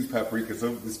never use paprika,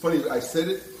 so it's funny. I said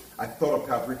it. I thought of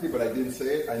paprika, but I didn't say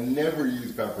it. I never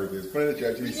use paprika. It's funny that you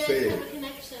actually say have a it.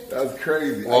 connection. That's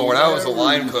crazy. Well, when I was a never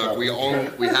line use cook, we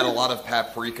paprika. had a lot of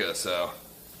paprika, so.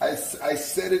 I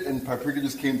said it, and paprika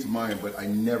just came to mind, but I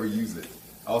never use it.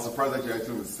 I was surprised that you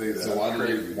actually would say that. So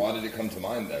why did it come to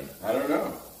mind then? I don't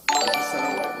know. It just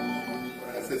sounded like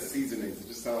when I said seasonings, it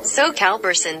just sounded like. So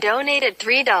Calberson donated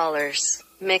 $3.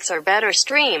 Mixer better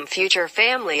stream future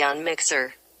family on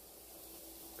Mixer.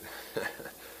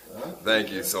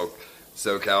 Thank you, so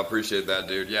Cal, appreciate that,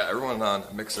 dude. Yeah, everyone on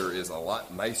Mixer is a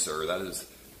lot nicer. That is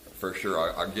for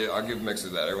sure. I'll give Mixer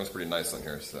that. Everyone's pretty nice on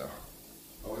here, so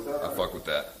Oh, is that I right? fuck with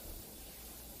that.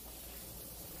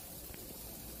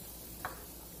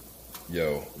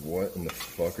 Yo, what in the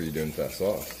fuck are you doing with that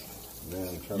sauce? Man,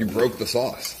 I'm trying You to- broke the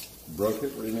sauce. Broke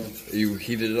it? What do you mean? You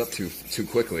heated it up too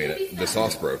quickly, and the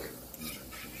sauce broke.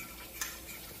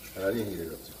 I didn't heat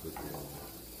it up too quickly.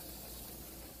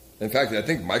 In fact, I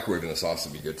think microwaving the sauce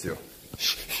would be good too.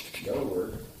 That'll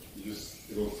work.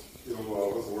 It'll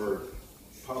what's the word?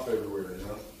 Pop everywhere, you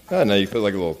know? Oh, no, you put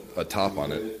like a top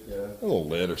on it. Yeah. A little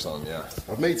lid or something, yeah.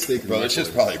 I've made steak. Bro, this shit's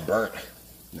probably burnt.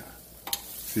 Nah.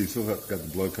 See, you still got the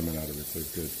blood coming out of it, so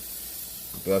it's good.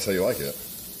 But that's how you like it.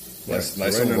 Nice,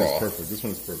 nice right and now raw. it's perfect. This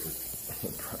one is perfect.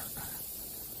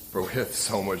 Bro, we have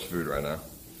so much food right now.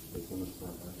 This one is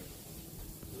perfect.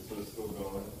 This one is still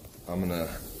going. I'm gonna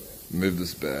move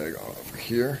this bag over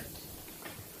here.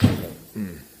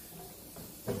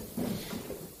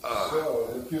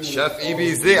 Chef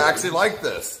EBZ, I actually like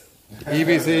this.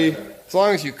 EBZ, as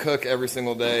long as you cook every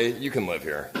single day, you can live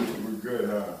here. We're good,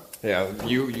 huh? Yeah,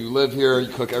 you live here,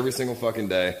 you cook every single fucking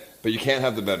day, but you can't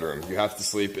have the bedroom. You have to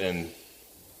sleep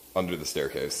under the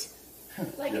staircase,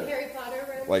 Like a Harry Potter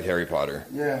room? like Harry Potter.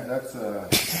 Yeah, that's I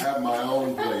have my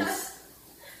own place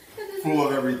full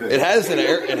of everything. It has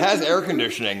air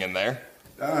conditioning in there.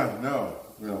 No.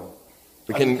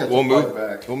 We'll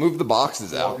move the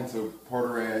boxes Walk out. into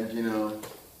Porterand,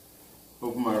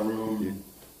 open my room. You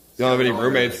don't have any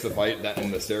roommates to fight that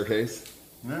in the staircase?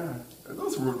 Nah,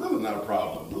 those are not a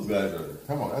problem. Those guys are.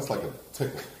 Come on, that's like a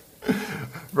tickle.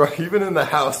 Bro, even in the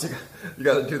house, you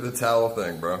got to do the towel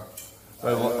thing, bro.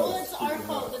 Well, it's our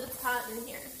fault that it's hot in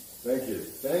here.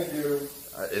 Thank you.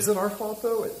 Is it our fault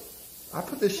though? I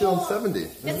put this shit on 70.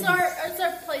 It's our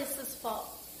place's fault.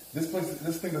 This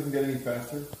thing doesn't get any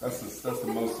faster. That's the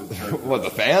most important. What, the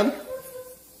fan?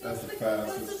 That's the What's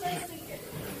fastest. the best secret?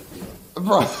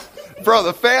 Bro,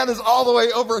 the fan is all the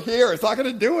way over here. It's not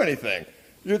going to do anything.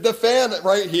 The fan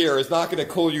right here is not going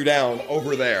to cool you down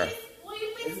over there. Will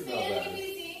you please fan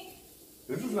EBZ?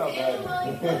 This is not bad.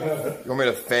 You want me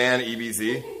to fan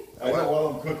EBZ? I know while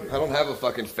I'm cooking. I don't have a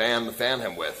fucking fan to fan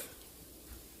him with.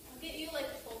 I'll get you like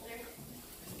a folder.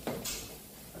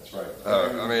 That's right.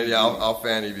 I'll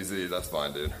fan EBZ. That's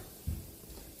fine, dude.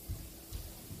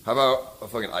 How about a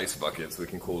fucking ice bucket so we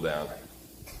can cool down?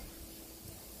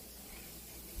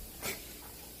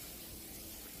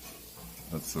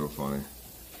 That's so funny.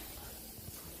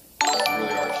 You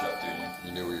really are, Chef, dude.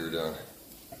 You knew what you were doing.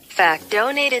 Fact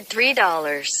donated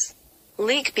 $3.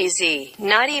 Leak BZ,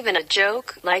 not even a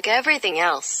joke, like everything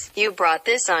else. You brought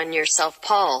this on yourself,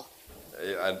 Paul.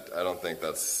 I don't think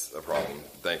that's a problem.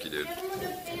 Thank you, dude. Get him a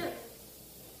good fan.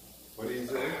 What do you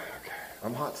say? Okay.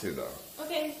 I'm hot too, though.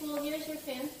 Okay, well, here's your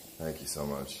fan. Thank you so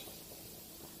much.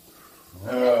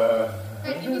 Alright,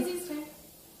 EBZ's turn.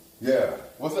 Yeah.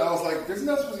 What's that? I was like, isn't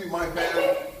that supposed to be my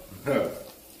fan?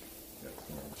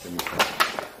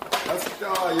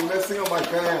 You're messing up my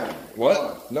fan.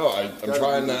 What? No, I'm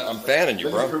trying that. I'm fanning you,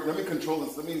 bro. Let me control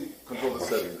this. Let me control the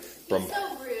setting. From He's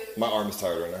so rude. my arm is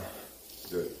tired right now.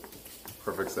 Good.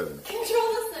 Perfect setting. Control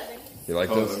the setting. You like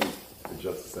Let this? me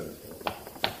adjust the setting.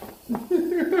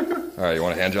 All right, you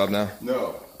want a hand job now?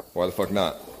 No. Why the fuck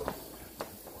not?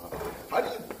 How do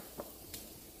you?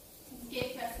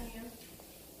 Gay pressing you.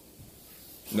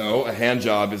 No, a hand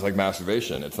job is like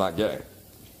masturbation. It's not gay.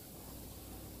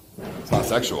 It's not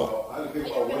sexual. I didn't think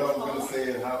about what I was going to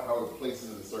say and how it places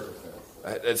in the circumstance.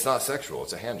 It's not sexual.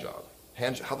 It's a hand job.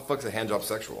 How the fuck is a hand job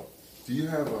sexual? Do you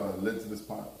have a lid to this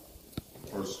pot?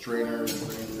 Or strainer?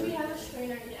 We have a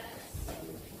strainer, yes.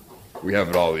 We have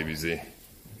it all, EBZ.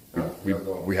 Huh?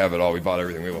 We have it all. We bought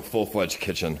everything. We have a full-fledged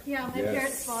kitchen. Yeah, my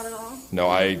parents bought it all. No,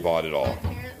 I bought it all. My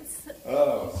parents.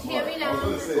 Oh, smart.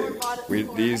 Hand-me-downs or bought it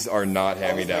before. These are not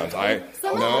hand-me-downs. I went to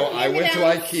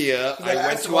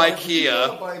hand-me-downs.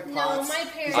 IKEA. No, my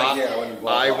parents.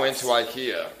 I went to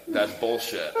IKEA. That's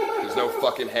bullshit. There's no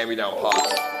fucking hand-me-down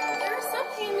pots. There are some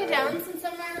hand-me-downs and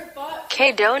some are bought.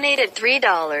 K donated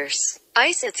 $3.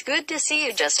 Ice, it's good to see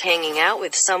you just hanging out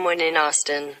with someone in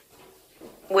Austin.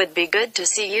 Would be good to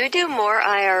see you do more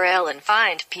IRL and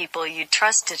find people you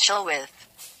trust to chill with.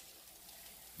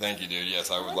 Thank you, dude.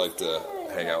 Yes, I would like to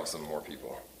hang out with some more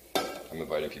people. I'm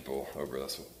inviting people over.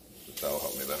 That'll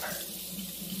help me then.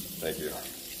 Thank you.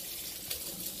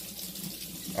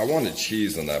 I wanted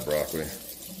cheese on that broccoli.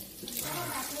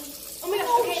 Oh my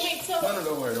god, okay, wait, so. No,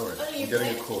 don't worry. Oh, I'm getting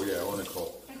it cold. Yeah, I want it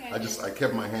cold. Okay. I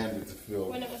kept my hand to feel.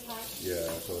 When it was hot. Yeah,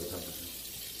 I feel the temperature.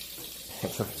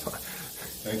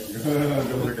 Thank you.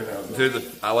 Don't work it out. Dude,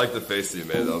 I like the face you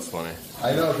made. That was funny.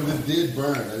 I know, because it did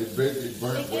burn. It burnt It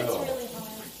gets well. really hot.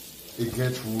 It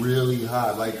gets really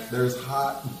hot. Like, there's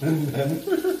hot, and then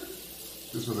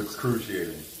this was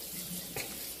excruciating.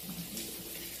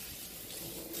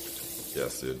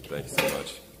 Yes, dude. Thank you so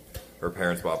much. Her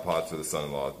parents bought pots for the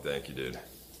son-in-law. Thank you, dude.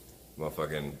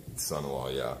 Motherfucking son-in-law,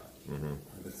 yeah. Mm-hmm.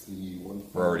 Let's see.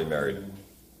 We're already married.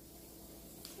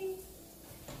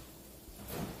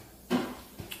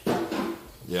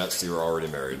 Yeah, see, we're already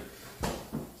married.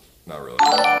 Not really.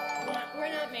 We're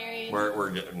not married.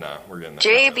 We're getting there.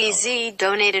 JBZ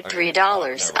donated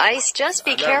 $3. Ice, just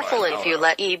be careful if you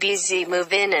let EBZ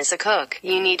move in as a cook.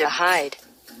 You need to hide.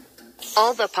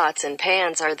 All the pots and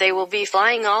pans they will be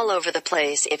flying all over the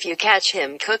place if you catch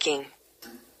him cooking.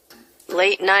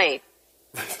 Late night.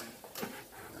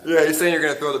 Yeah, you're saying you're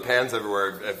gonna throw the pans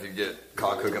everywhere if you get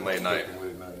caught cooking late night.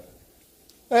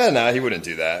 Nah, he wouldn't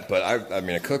do that. But I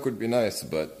mean, a cook would be nice.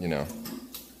 But you know,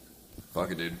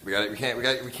 fuck it, dude. We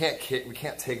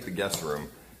can't take the guest room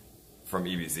from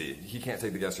EBZ. He can't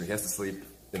take the guest room. He has to sleep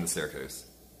in the staircase.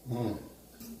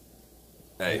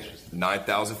 Hey,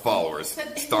 9,000 followers.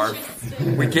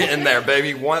 We get in there,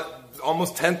 baby.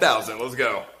 Almost 10,000. Let's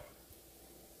go.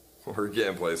 We're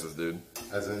getting places, dude.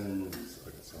 As in,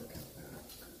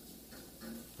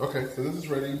 okay, so this is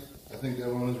ready. I think the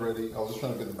other one is ready. I was just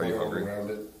trying to get the Are you butter hungry? around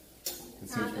it. It Not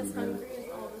seems as pretty hungry good.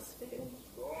 as all this food.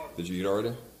 Did you eat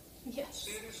already? Yes.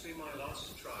 Seriously, my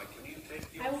last try. Can you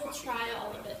take your I will try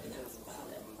all of it, and that's about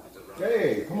it.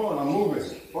 Hey, come on, I'm moving.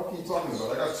 What are you talking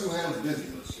about? I got two hands busy.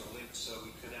 your lips so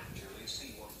we can actually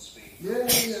see what's being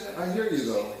Yeah, I hear you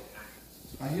though.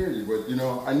 I hear you, but you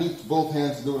know, I need both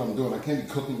hands to do what I'm doing. I can't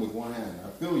be cooking with one hand. I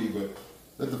feel you, but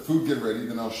let the food get ready,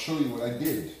 then I'll show you what I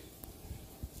did.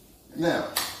 Now,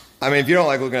 I mean, if you don't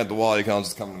like looking at the wall, you can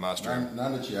just come to my stream. now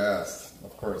that you asked,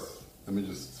 of course, let me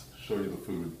just show you the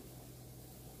food.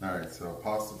 All right, so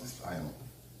pasta. I am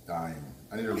dying.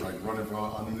 I need to like run it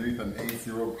underneath an AC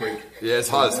real quick. Yeah, it's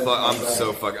hot as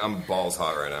fuck. I'm balls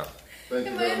hot right now. Thank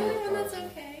you Am I very the only much. one that's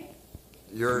okay?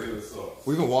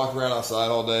 We've been walking around outside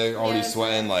all day, already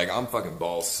sweating. Like, I'm fucking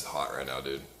balls hot right now,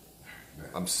 dude.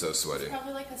 I'm so sweaty.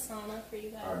 Probably like a sauna for you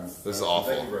guys. This is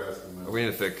awful. Thank you for asking, man. We need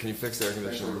to fix. Can you fix the air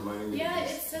Thanks for conditioner? reminding me. Yeah,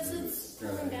 it says it's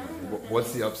cooling down.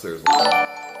 What's the upstairs one?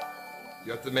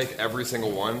 You have to make every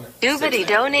single one. Doobity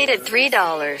donated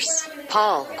 $3.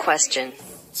 Paul, question.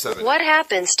 7. What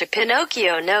happens to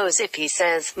Pinocchio nose if he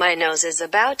says, my nose is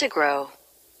about to grow?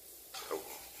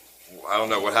 I don't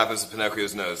know what happens to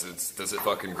Pinocchio's nose. Does it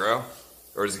fucking grow,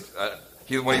 or does he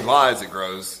When he lies, it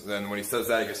grows. Then when he says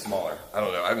that, it gets smaller. I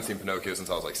don't know. I haven't seen Pinocchio since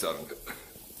I was like 7.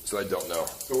 So I don't know.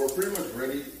 So we're pretty much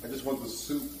ready. I just want the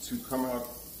soup to come out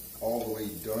all the way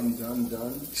done.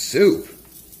 Soup?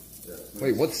 Yeah,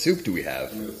 Wait, what soup do we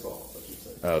have? I mean the sauce, I should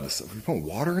say. Oh, you putting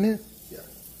water in it? Yeah.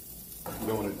 You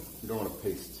don't want to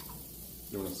paste.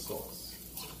 You want a sauce.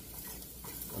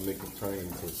 I'm turning it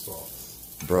into a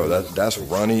sauce. Bro, that's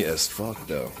runny as fuck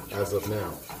though. As of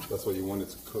now. That's why you want it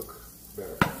to cook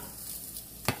better.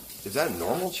 Is that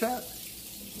normal, chat?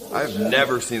 I've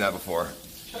never seen that before.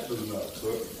 Chat doesn't know how to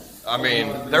cook. I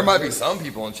mean, there might be some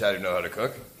people in chat who know how to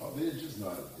cook. Oh, they're just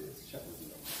not at this. Chat doesn't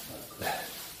know how to cook.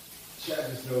 Chat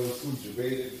just knows who's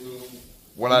debated who.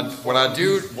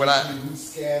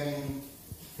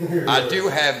 I do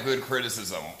have good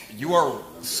criticism. You are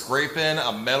scraping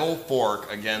a metal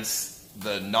fork against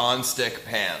the non-stick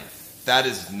pan. That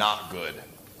is not good.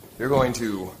 You're going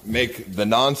to make the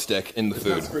non-stick in the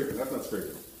food. That's not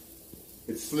scraping.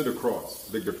 It's slid across.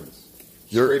 Big difference.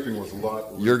 Scraping was a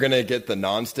lot. You're gonna get the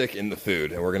non-stick in the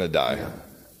food, and we're gonna die. Yeah.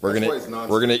 We're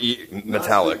gonna eat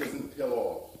metallic. Doesn't peel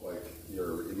off like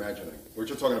you're imagining. What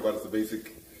you're talking about is the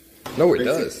basic. No, it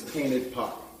does. Painted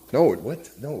pot. No, what?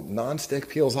 No, non-stick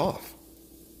peels off.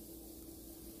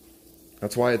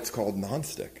 That's why it's called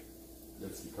non-stick.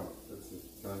 Let's try.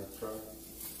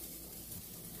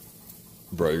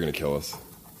 Bro, you're gonna kill us.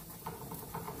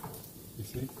 You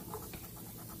see?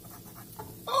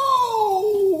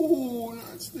 Oh,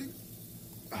 non-stick.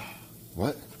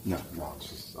 What? No,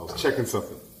 I was checking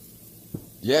something.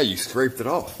 Yeah, you scraped it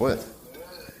off. What? It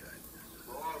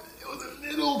was a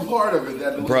little part of it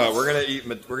that. Bro, we're gonna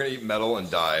eat metal and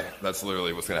die. That's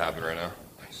literally what's gonna happen right now.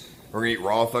 We're gonna eat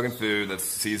raw fucking food that's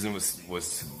seasoned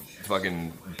with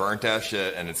fucking burnt ass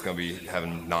shit, and it's gonna be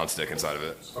having non-stick inside of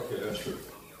it. Okay, that's true.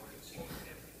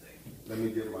 Let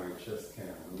me get my chest cam.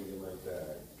 Let me get my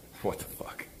bag. What the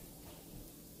fuck?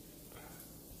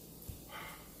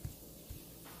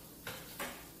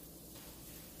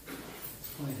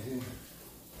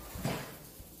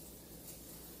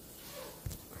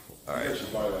 All right.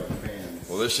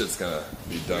 Well, this shit's gonna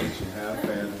be done.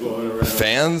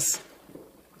 Fans?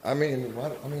 I mean,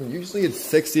 what? I mean, usually it's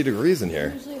 60 degrees in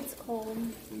here. Usually it's cold.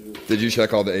 Did you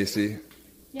check all the AC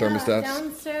thermostats?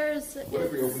 Downstairs. What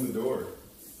if we open the door?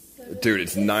 Dude,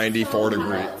 it's 94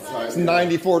 degrees. It's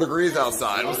 94 degrees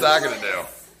outside. What's that gonna do?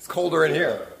 It's colder in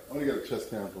here. I'm gonna get a chest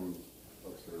cam from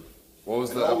upstairs. What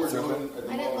was the upstairs one?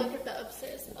 I didn't look at the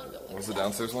upstairs. I'll go look. What was the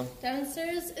downstairs one?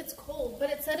 Downstairs, it's cold,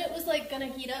 but it said it was like gonna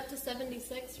heat up to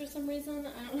 76 for some reason.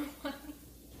 I don't know why.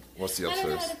 What's the I don't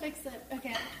know upstairs? how to fix it.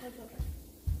 Okay, let's over.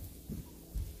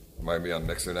 It might be on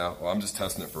Mixer now. Well, I'm just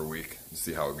testing it for a week to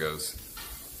see how it goes,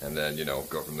 and then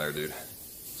go from there, dude.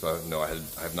 So no, I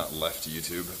have not left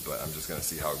YouTube, but I'm just gonna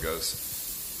see how it goes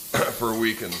for a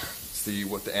week and see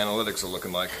what the analytics are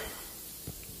looking like.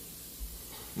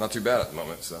 Not too bad at the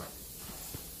moment, so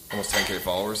almost 10K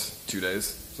followers, 2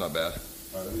 days. It's not bad.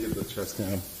 All right, let me get the chest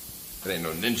cam. It ain't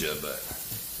no ninja, but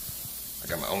I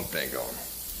got my own thing going.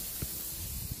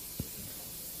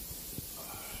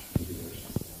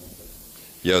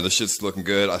 Yo, this shit's looking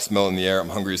good. I smell it in the air. I'm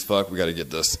hungry as fuck. We gotta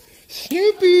get this.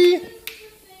 Snoopy!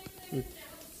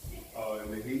 In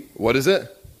the heat? What is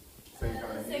it? Same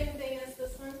kind of heat. Same thing as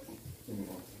this one.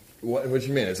 What do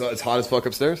you mean? It's hot as fuck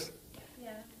upstairs?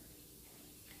 Yeah.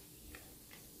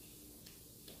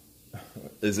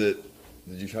 Is it?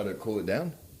 Did you try to cool it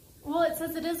down? Well, it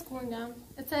says it is cooling down.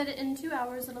 It said in 2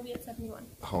 hours it'll be at 71.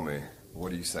 Homie,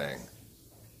 what are you saying?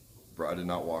 Bro, I did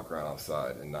not walk around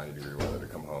outside in 90-degree weather to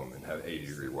come home and have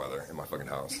 80-degree weather in my fucking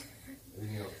house.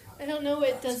 I don't know.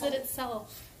 It does it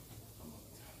itself.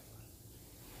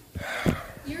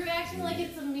 You're acting like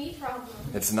it's a me problem.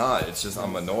 It's not. It's just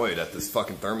I'm annoyed at this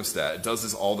fucking thermostat. It does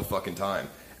this all the fucking time.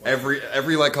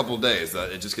 Every like couple of days,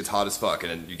 it just gets hot as fuck,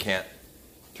 and you can't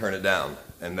turn it down.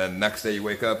 And then next day you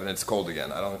wake up and it's cold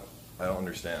again. I don't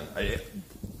understand. I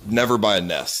never buy a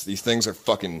Nest. These things are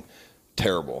fucking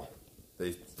terrible.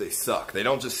 They suck. They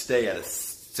don't just stay at a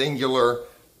singular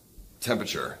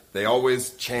temperature. They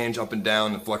always change up and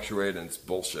down and fluctuate, and it's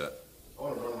bullshit. I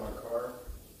want to run my car.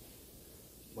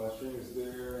 My string is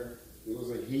there. It was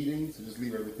like heating, so just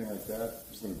leave everything like that.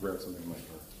 I'm just gonna grab something in my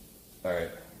car. All right.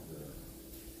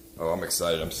 Oh, I'm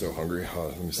excited. I'm so hungry. Oh,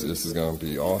 let me see. This is going to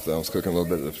be off. I was cooking a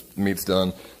little bit. The meat's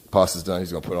done. The pasta's done.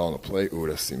 He's going to put it all on the plate. Ooh,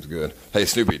 that seems good. Hey,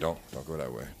 Snoopy, don't go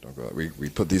that way. Don't go that way. We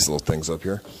put these little things up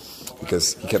here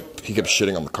because he kept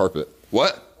shitting on the carpet.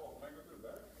 What?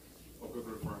 I'll go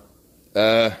through the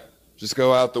front. Just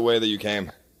go out the way that you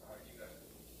came.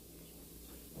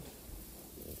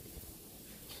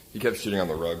 He kept shitting on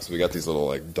the rug, so we got these little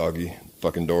like doggy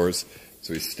fucking doors.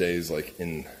 So he stays like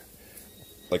in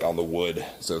like on the wood.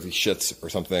 So if he shits or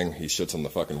something, he shits on the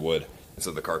fucking wood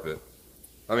instead of the carpet.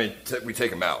 I mean, we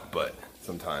take him out, but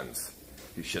sometimes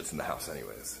he shits in the house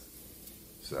anyways.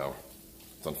 So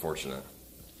it's unfortunate.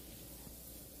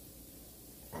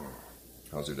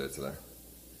 How's your day today?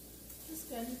 It's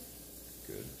good.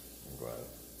 Good. I'm glad.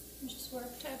 I just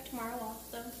worked. I have tomorrow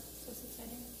off though, so it's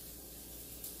exciting.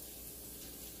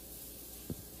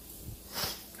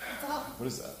 That's all. What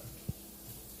is that?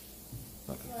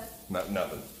 Nothing. What?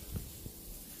 Nothing.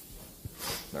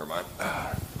 Never mind.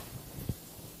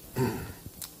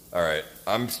 All right.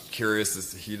 I'm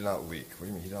curious. He did not leak. What do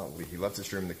you mean he did not leak? He left his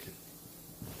stream in the kitchen.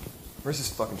 Where's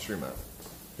his fucking stream at?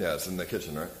 Yeah, it's in the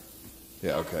kitchen, right?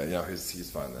 Yeah, okay. Yeah,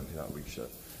 he's fine then. He not leak shit.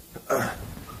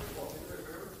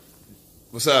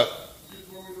 What's up?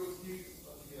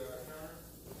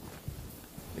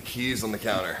 The keys on the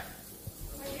counter.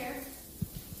 Right here.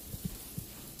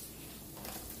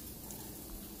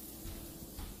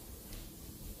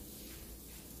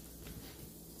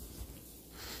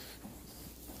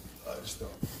 I just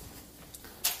don't.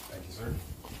 Thank you, sir.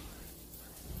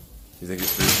 You think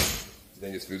his food? You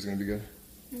think his food's gonna be good?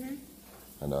 Mhm.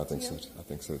 I know. I think so. I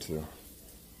think so too.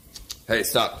 Hey,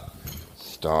 stop!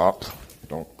 Stop!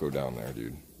 Don't go down there,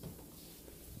 dude.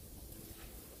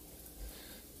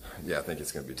 Yeah, I think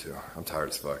it's gonna be too. I'm tired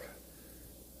as fuck.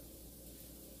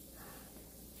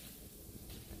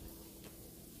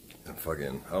 I'm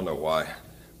fucking. I don't know why.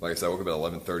 Like I said, I woke up at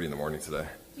 11:30 in the morning today.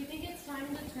 Do you think it's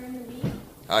time to turn the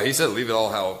meat? He said leave it all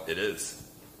how it is.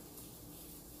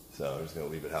 So I'm just gonna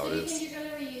leave it how So it you is. think you're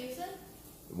gonna reuse it?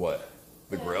 What?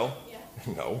 The grill?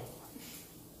 Yeah. No.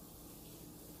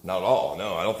 Not at all.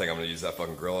 No, I don't think I'm going to use that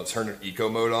fucking grill. Let's turn eco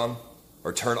mode on.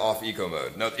 Or turn off eco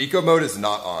mode. No, eco mode is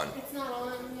not on. It's not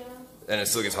on, yeah. And it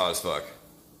still gets hot as fuck.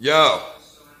 Yo!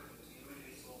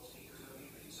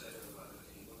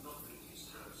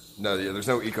 No, there's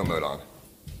no eco mode on.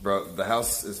 Bro, the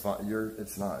house is fine.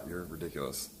 It's not. You're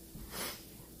ridiculous.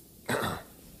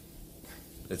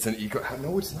 It's an eco...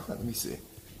 No, it's not. Let me see.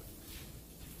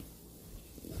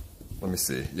 Let me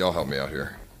see. Y'all help me out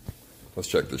here. Let's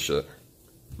check this shit.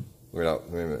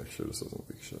 Let me make sure this doesn't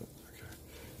leak shit. Okay.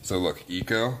 So look,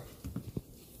 eco.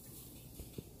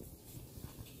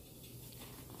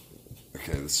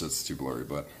 Okay, this shit's too blurry,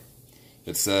 but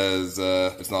it says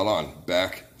it's not on.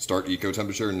 Back, start eco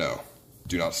temperature. No,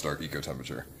 do not start eco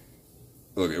temperature.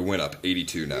 Look, it went up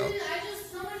 82 now.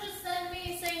 Someone just sent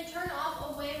me saying turn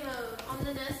off away mode on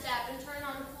the Nest app and turn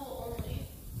on full only.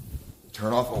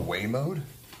 Turn off away mode?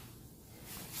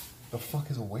 The fuck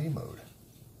is away mode?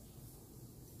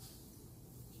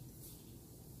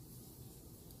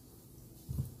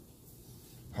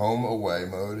 Home away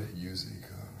mode, use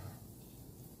eco.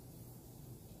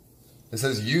 It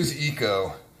says use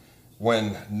eco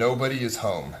when nobody is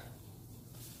home.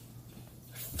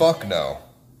 Fuck no.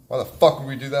 Why the fuck would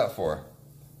we do that for?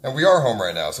 And we are home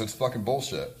right now, so it's fucking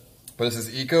bullshit. But it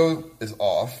says eco is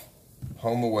off.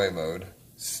 Home away mode.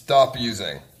 Stop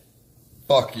using.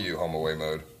 Fuck you, home away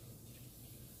mode.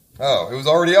 Oh, it was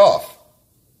already off.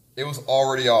 It was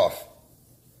already off.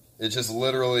 It just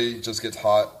literally just gets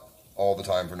hot all the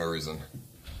time for no reason.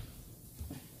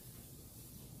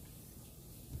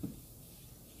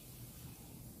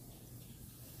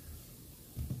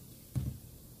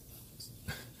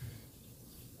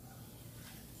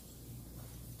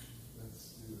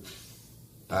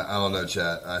 I don't know,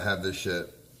 chat. I have this shit.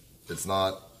 It's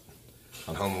not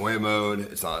on home away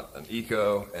mode. It's not an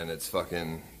eco, and it's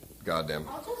fucking goddamn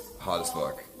hot as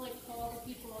fuck. Call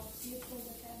the people up, see if they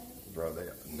look at it. Bro, they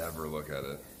never look at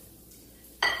it.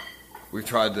 We've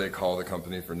tried to call the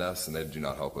company for Nest, and they do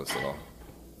not help us at all.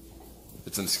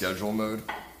 It's in schedule mode.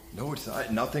 No, it's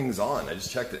not. Nothing's on. I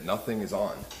just checked it. Nothing is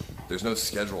on. There's no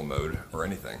schedule mode or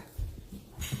anything.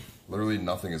 Literally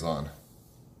nothing is on.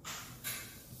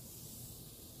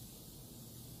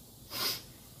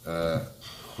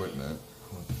 Equipment.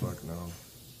 What the fuck, no.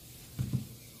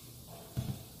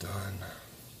 Done.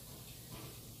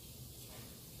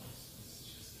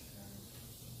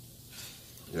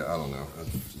 Yeah, I don't know.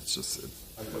 It's just,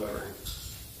 whatever.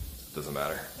 Doesn't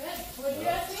matter. Good. What did you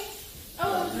ask me?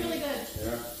 Oh, it was really good.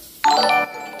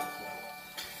 Yeah.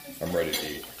 I'm ready to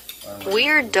eat.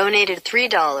 Weird donated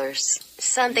 $3.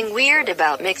 Something weird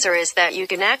about Mixer is that you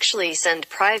can actually send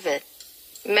private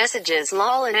messages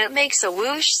lol and it makes a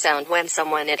whoosh sound when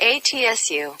someone at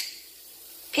ATS you.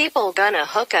 People gonna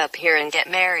hook up here and get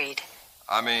married.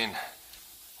 I mean,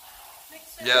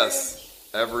 yes.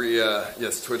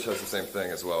 Yes, Twitch has the same thing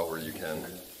as well, where you can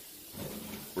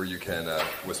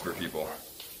whisper people,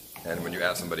 and when you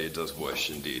add somebody, it does whoosh.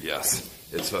 Indeed, yes,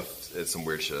 it's some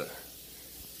weird shit.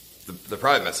 The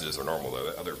private messages are normal though.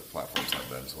 Other platforms have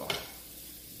that as well.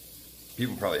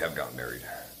 People probably have gotten married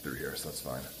through here, so that's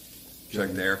fine.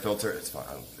 Check the air filter. It's fine.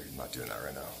 I'm not doing that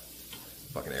right now.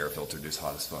 Fucking air filter, dude's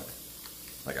hot as fuck.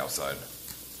 Like outside.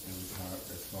 It's hot.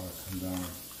 It's fine. Come down.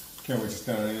 Can't wait to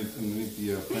stand underneath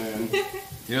the fan.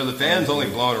 You know, the fan's only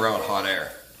blowing around hot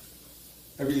air.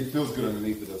 I mean, it feels good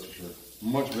underneath it, that's for sure.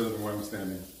 Much better than where I'm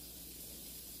standing.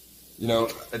 You know,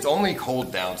 it's only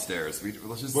cold downstairs.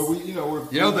 Let's just. But you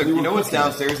know what's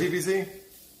downstairs, EBC?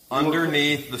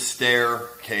 Underneath the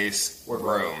staircase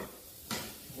room.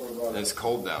 And it's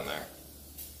cold down there.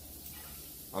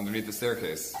 Underneath the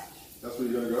staircase. That's where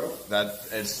you're gonna go?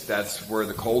 That's where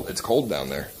it's cold down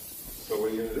there. So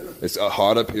what are you gonna do? It's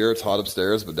hot up here, it's hot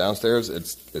upstairs, but downstairs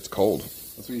it's cold.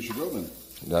 That's where you should go then.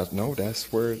 That's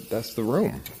the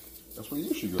room. That's where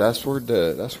you should go.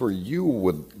 That's where you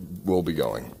will be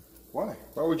going. Why?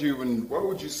 Why would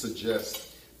you suggest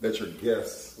that your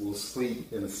guests will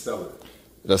sleep in a cellar?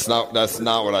 That's not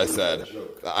what I said.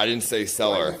 I didn't say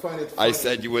cellar. I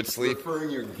said you would sleep. Referring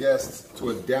your guests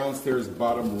to a downstairs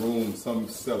bottom room, some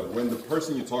cellar, when the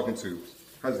person you're talking to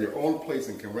has their own place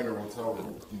and can rent a hotel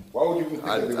room. Why would you even think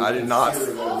that they would I did not.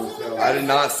 consider that a hotel? I did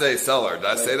not say cellar. Did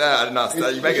I say that? I did not say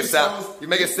that. You make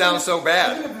it sound so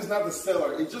bad. Even if it's not the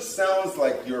cellar, it just sounds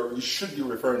like you should be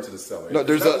referring to the cellar. No, If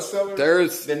it's not the cellar,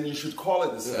 there's then you should call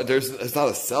it the cellar. it's not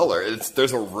a cellar.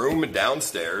 There's a room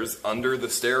downstairs under the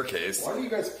staircase Why do you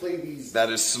guys play these? that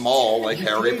is small like You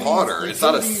Harry play Potter. these- It's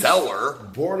not a these cellar.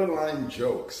 Borderline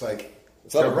jokes, like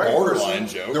It's not the a right borderline person-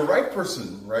 joke. The right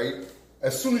person, right?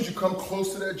 As soon as you come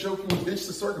close to that joke, you ditch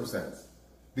the circumstance,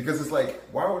 because it's like,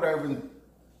 why would I even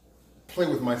play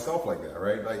with myself like that,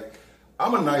 right? Like,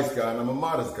 I'm a nice guy and I'm a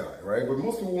modest guy, right? But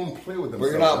most people won't play with But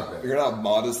themselves like that. you're not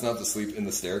modest enough to sleep in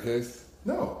the staircase.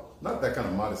 No, not that kind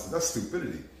of modesty. That's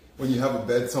stupidity. When you have a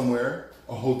bed somewhere,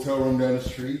 a hotel room down the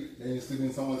street, and you're sleeping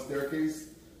in someone's staircase,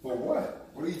 for what?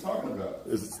 What are you talking about?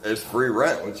 It's free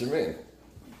rent. What you mean?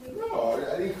 No,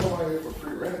 I didn't come out here for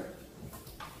free rent.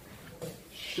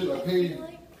 Shit, I paid.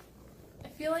 I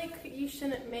feel like you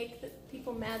shouldn't make the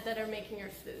people mad that are making your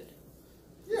food.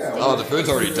 Yeah. Oh, the food's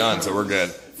already done, so we're good.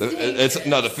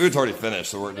 The food's already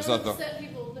finished, so there's nothing.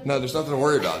 There's nothing to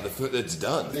worry about. The food, it's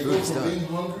done. The They go food's from done. being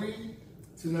hungry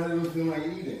to not even feeling like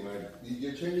eating. Like,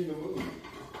 you're changing the mood.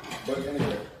 But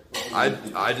anyway.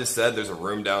 I just said there's a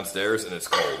room downstairs and it's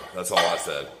cold. That's all I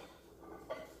said.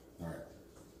 Alright.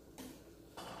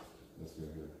 Let's go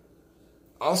here.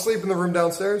 I'll sleep in the room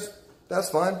downstairs. That's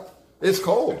fine. It's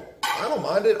cold. I don't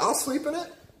mind it. I'll sleep in it.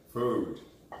 Food.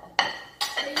 Wait,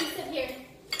 you sit here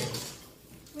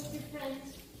with your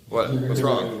friends. What? What's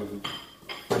wrong?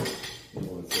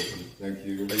 Thank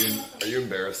you. Are you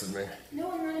embarrassed of me?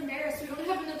 No, I'm not embarrassed. We don't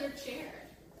have another chair.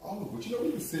 Oh, but you know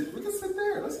we can sit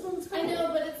there. Let's go. I know,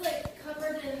 but it's like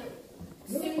covered in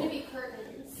soon-to-be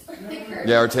curtains.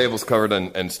 Yeah, our table's covered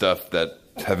in stuff that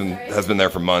has been there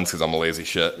for months because I'm a lazy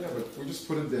shit. Yeah, but we just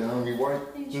put it down. We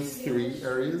wipe just 3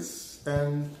 areas,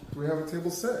 and we have a table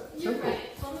set. You're Simple. right.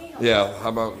 Let me help. Yeah, how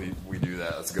about we do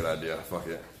that? That's a good idea. Fuck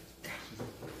it.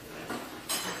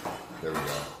 There we go.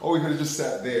 Oh, we could have just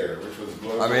sat there, which was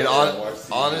blown. I mean,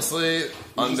 honestly,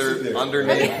 underneath the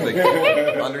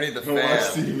Watch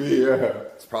fan, TV, yeah.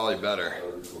 it's probably better. That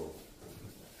would be cool.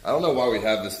 I don't know why we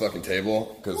have this fucking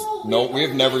table because Well,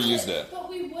 we've never used it. But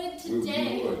we would You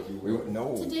today. would.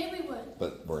 No, Today we would.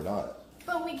 but we're not.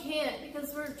 But we can't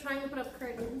because we're trying to put up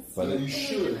curtains. But You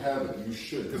should have it. You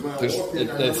should. Because when I There's- walked in,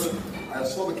 it's- I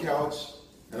saw the couch,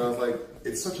 and I was like,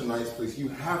 it's such a nice place. You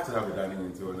have to have a dining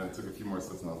room too. And I took a few more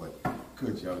steps, and I was like,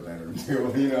 good, you have a dining room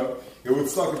too. You know, it would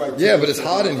suck if I. Yeah, but it's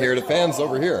hot in here. The fan's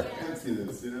over here. I can't see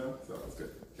this, you know, so it's good.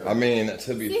 I mean, to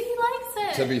See, be he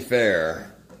likes it.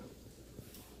 fair,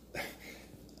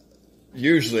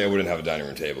 usually I wouldn't have a dining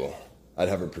room table. I'd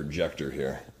have a projector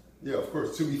here Yeah, of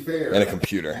course. To be fair, and a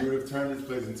computer. you would have turned this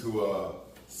place into a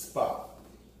spa.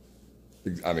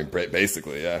 I mean,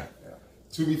 basically, yeah. Yeah.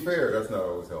 To be fair, that's not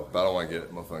always helpful. But I don't want to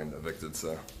get motherfucking evicted,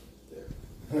 so.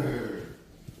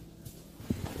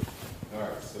 All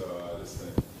right, so this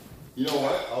thing. You know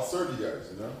what? I'll serve you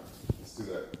guys. You know, let's do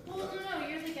that. Well, no,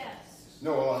 you're the guest.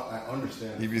 No, well, I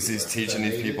understand. EBC's teaching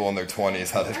these people in their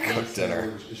 20s how to cook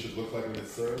dinner. It should look like when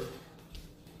it's served.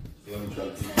 So let me try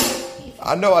to teach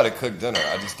I know how to cook dinner.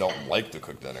 I just don't like to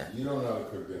cook dinner. you. You don't know how to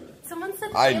cook dinner. Someone said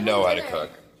I family know how to dinner. cook.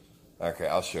 Okay,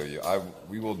 I'll show you.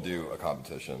 We will do a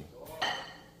competition.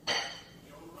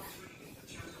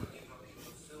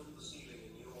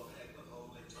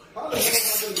 How the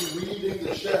hell am I going to be reading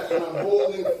the chat when I'm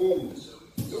holding food?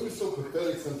 Don't be so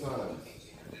pathetic sometimes.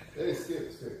 Hey,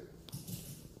 skip.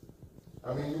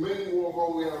 I mean, you made me walk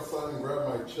all the way outside and grab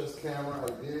my chest camera.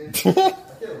 I did.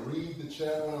 can't read the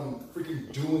chat when I'm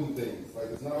freaking doing things. Like,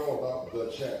 it's not all about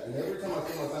the chat. And every time I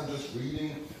spend my time just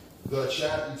reading the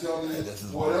chat, you tell me,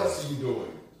 what else are you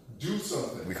doing? Do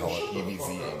something. We call it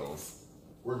EBZ angles.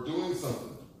 We're doing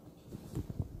something.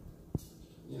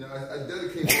 You know, I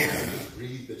dedicate time to just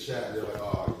read the chat, and they're like,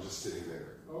 oh, you're just sitting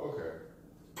there. Oh, okay.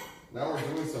 Now we're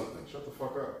doing something. Shut the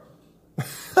fuck up.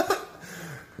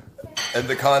 And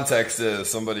the context is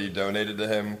somebody donated to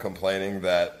him complaining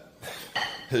that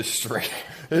his stream,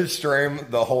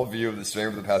 the whole view of the stream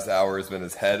for the past hour has been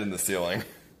his head in the ceiling.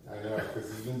 I know, because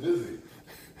he's been busy.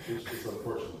 Which is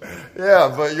unfortunate.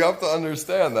 Yeah, but you have to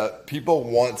understand that people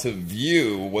want to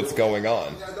view what's going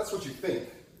on. Yeah, that's what you think.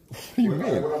 What do you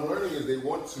mean? What I'm learning is they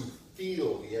want to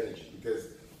feel the energy, because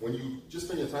when you just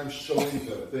spend your time showing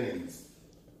them things,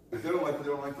 if they don't like it, they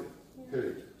don't like it.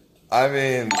 Period. I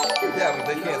mean, yeah,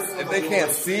 but if they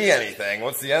can't see anything,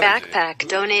 what's the energy? Backpack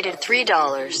donated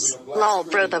 $3. Lol,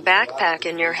 bro, the backpack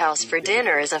in your house for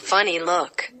dinner is a funny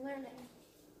look.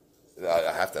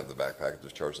 I have to have the backpack,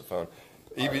 just charge the phone.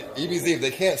 EBZ, if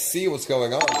they can't see what's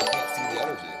going on, they can't see the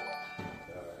energy.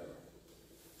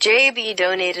 JB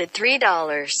donated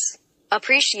 $3.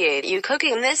 Appreciate you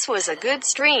cooking. This was a good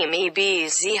stream,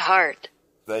 EBZ heart.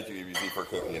 Thank you, EBZ, for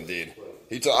cooking, indeed.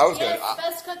 I was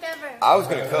best cook ever. I was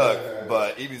gonna cook,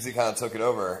 but EBZ kind of took it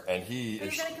over, and he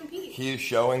gonna compete. is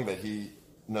showing that he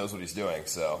knows what he's doing.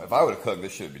 So if I would have cooked,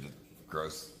 this should be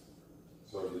gross.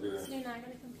 So you're not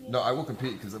gonna compete? No, I will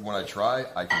compete because when I try,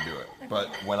 I can do it. Okay.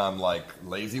 But when I'm like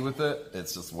lazy with it,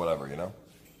 it's just whatever, you know.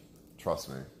 Trust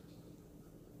me.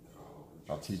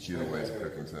 I'll teach you the ways of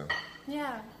cooking too.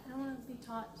 Yeah, I want to be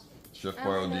taught. Chef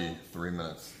VOD, 3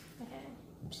 minutes. Okay.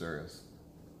 I'm serious.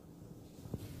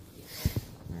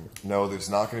 No, there's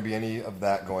not going to be any of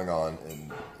that going on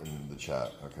in the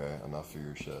chat, okay? Enough for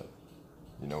your shit.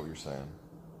 You know what you're saying.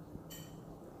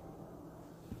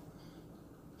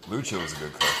 Lucha was a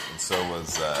good cook, and so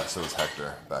was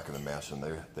Hector back in the mansion.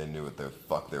 They knew what the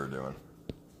fuck they were doing.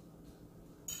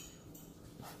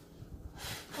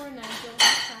 Poor Nigel.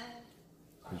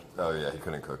 Oh yeah, he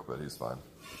couldn't cook, but he's fine.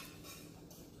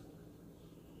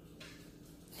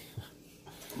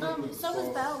 So was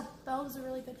Belle. Belle was a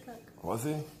really good cook. Was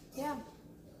he? Yeah.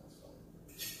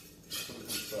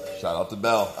 Shout out to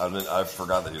Bell. I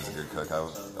forgot that he was a good cook.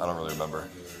 I don't really remember.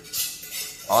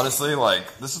 Honestly,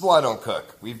 like, this is why I don't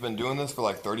cook. We've been doing this for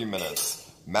like 30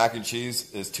 minutes. Mac and cheese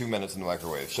is 2 minutes in the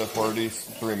microwave. Chef Boyardee,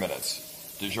 3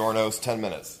 minutes. DiGiorno's 10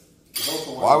 minutes.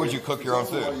 Why would you cook your own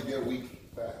food? Why you get weak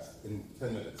fast in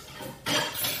 10 minutes.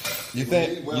 You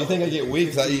think I get weak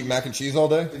because I eat mac and cheese all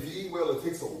day? If you eat well, it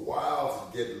takes a while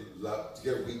to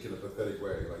get weak in a pathetic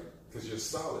way, like, because you're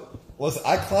solid. Listen,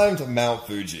 I climbed Mount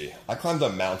Fuji. I climbed a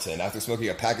mountain after smoking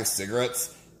a pack of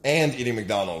cigarettes and eating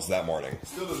McDonald's that morning.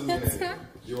 Still doesn't mean anything.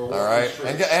 All right,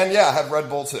 and yeah, I had Red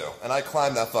Bull too, and I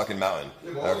climbed that fucking mountain.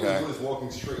 Yeah, all you're doing is walking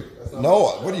straight.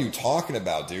 No, what are you talking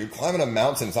about, dude? Climbing a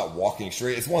mountain is not walking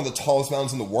straight. It's one of the tallest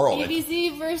mountains in the world.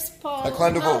 EBZ versus Paul. I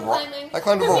climbed over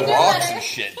rocks and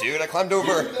shit, dude. I climbed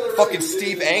over fucking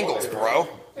steep angles, bro.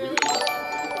 Really?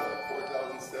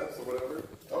 4,000 steps or whatever.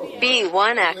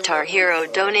 B1 Actar Hero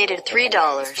donated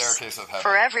 $3.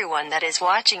 For everyone that is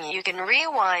watching, you can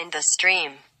rewind the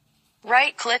stream.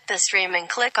 Right-click the stream and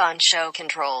click on Show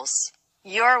Controls.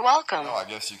 You're welcome. Oh, I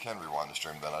guess you can rewind the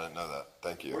stream then. I didn't know that.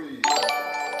 Thank you.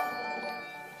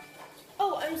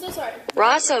 Oh, I'm so sorry.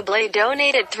 Rosso Blade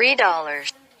donated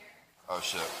 $3. Oh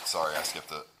shit, sorry, I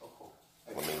skipped it.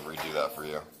 Let me redo that for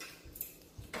you.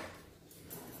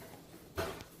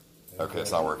 Okay,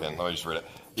 it's not working. Let me just read it.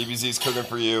 EBZ's cooking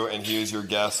for you, and he is your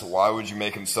guest. Why would you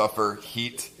make him suffer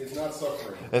heat It's not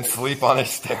suffering. and sleep on a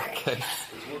staircase?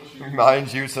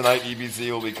 Mind you, tonight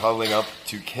EBZ will be cuddling up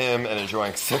to Kim and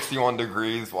enjoying 61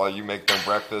 degrees while you make them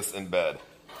breakfast in bed.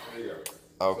 There you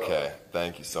go. Okay,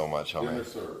 thank you so much, homie. Dinner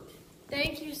served.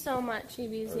 Thank you so much,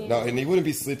 EBZ. No, and he wouldn't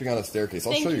be sleeping on a staircase.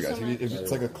 I'll Thank show you you guys. so much.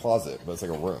 It's like a closet, but it's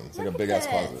like a room. It's like a Look big at ass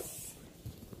closet. this.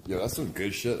 Yo, that's some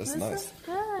good shit. That's This nice. is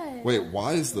good. Wait,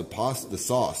 why is the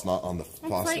sauce not on the It's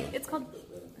pasta? like, it's called,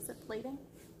 is it plating?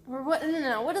 Or what,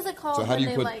 no, what is it called So how do you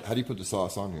when put they like, the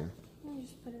sauce on here? you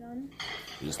just put it on.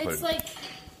 You just put It's like,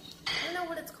 I don't know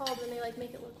what it's called when they like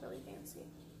make it look really fancy.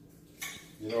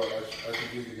 You know what? I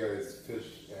should give you guys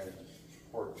fish and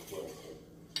pork as well.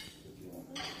 If you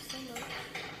want.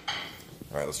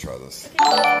 All right, let's try this.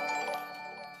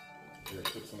 Here,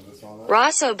 put some of this on there.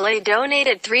 Rosso Blade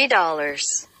donated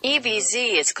 $3.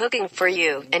 EBZ is cooking for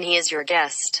you, and he is your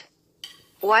guest.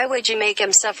 Why would you make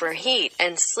him suffer heat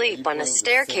and sleep on a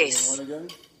staircase?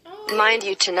 Mind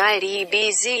you, tonight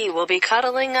EBZ will be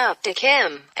cuddling up to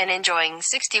Kim and enjoying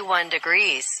 61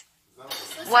 degrees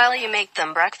while you make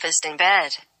them breakfast in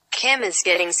bed. Kim is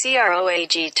getting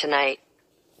CROAG tonight.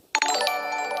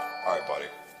 Alright, buddy.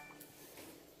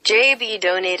 JB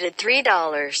donated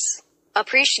 $3.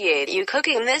 Appreciate you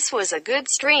cooking. This was a good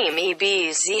stream.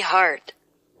 EBZ heart.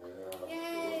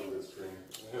 Yay.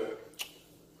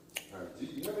 Alright, do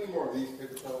you have any more of these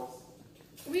paper towels?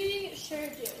 We sure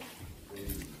do.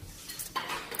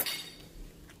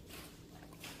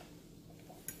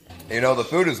 You know, the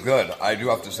food is good, I do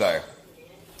have to say.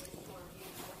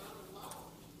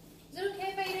 Is it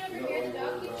okay if I eat over here? The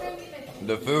dog keeps trying to eat my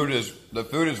food. The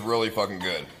food is really fucking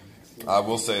good. I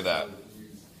will say that.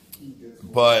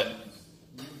 But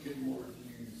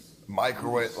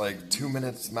microwave, like 2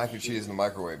 minutes mac and cheese in the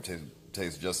microwave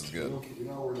tastes just as good. You're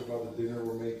not worried about the dinner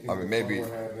we're making. I mean,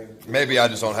 maybe I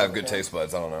just don't have good taste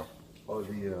buds. I don't know. Or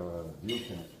the meal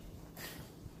camp.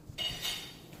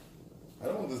 I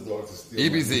don't want this dog to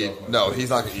steal. EBZ, no, he's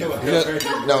not gonna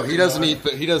eat.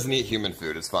 He doesn't eat human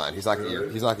food. It's fine. He's not gonna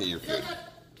eat. He's not gonna eat your food.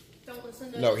 Don't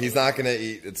listen to No, he's not gonna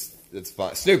eat. It's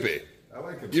fine. Snoopy,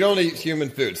 you don't eat human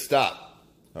food. Stop.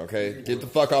 Okay, get the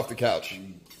fuck off the couch.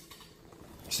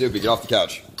 Snoopy, get off the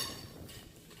couch.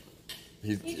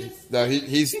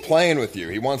 He's playing with you.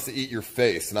 He wants to eat your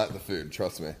face, not the food.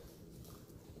 Trust me.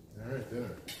 All right,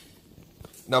 dinner.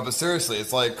 No, but seriously,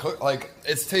 it's like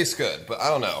it tastes good, but I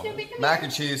don't know. Snoopy, come Mac here.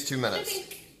 and cheese, 2 minutes.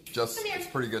 Snoopy, Just come here. it's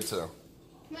pretty good too.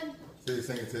 Come on. So you're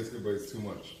saying it tastes good, but it's too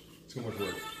much. Too much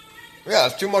work. Yeah,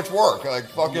 it's too much work. Like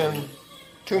fucking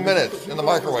 2 minutes in the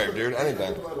microwave, dude.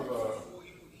 Anything.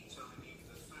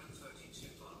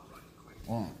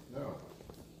 No.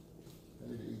 I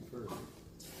need to eat first.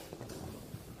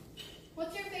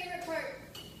 What's your favorite part,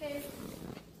 babe?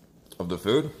 Of the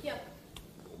food, Yep.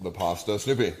 the pasta,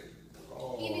 Snoopy.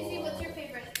 EBC, what's your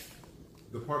favorite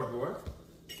The part of the what?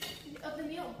 of the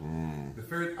meal? The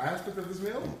favorite aspect of this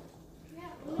meal? Yeah.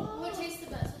 What tastes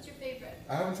the best? What's your favorite?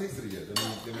 I haven't tasted it yet. Let me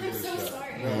I'm give it a so shot.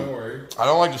 sorry. No, don't worry. I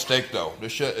don't like the steak though.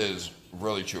 This shit is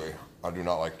really chewy. I do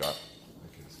not like that.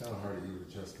 Okay, it's kind of hard to eat with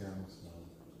a chest cam.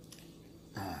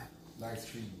 So. Nice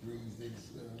tree breeze. They just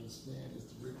understand it's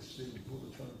the ricochet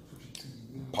bullet trying to push it to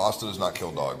you. Pasta does not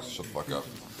kill dogs. Shut the fuck up.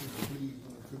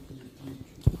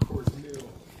 Of course, meal.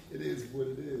 It is what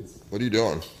it is. What are you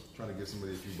doing? Trying to give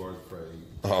somebody a few bars before I eat.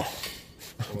 Oh,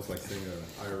 Almost like saying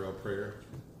an IRL prayer.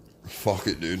 fuck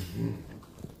it, dude.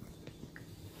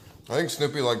 I think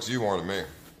Snoopy likes you more than me.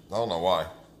 I don't know why.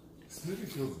 Snoopy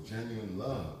feels genuine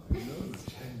love. He knows it's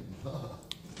genuine love.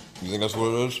 You think that's what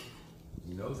it is?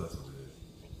 He knows that's what it is.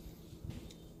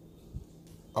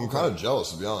 I'm kind of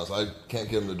jealous, to be honest. I can't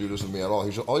get him to do this with me at all.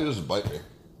 All he does is bite me.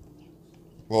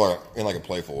 Well, in like a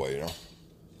playful way, you know?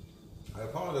 I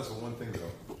apologize for one thing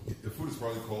though. The food is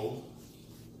probably cold.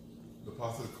 The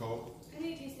pasta is cold. I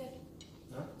need to taste it.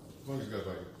 Huh? As long as you got a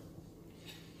bite.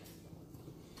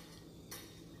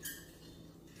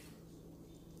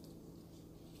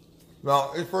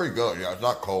 No, it's pretty good. Yeah, it's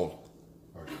not cold.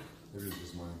 Okay. Maybe it's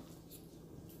just mine.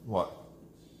 What?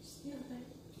 Nothing.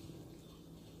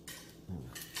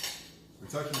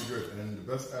 It's actually good, and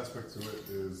the best aspect to it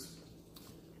is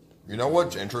You know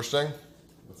what's interesting?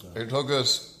 what's that? It took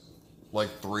us like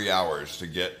 3 hours to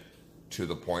get to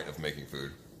the point of making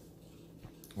food.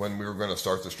 When we were going to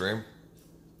start the stream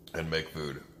and make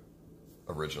food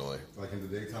originally. Like in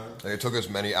the daytime? And it took us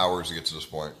many hours to get to this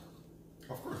point.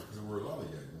 Of course, because we're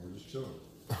lollygagging. We're just chilling.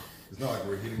 It's not like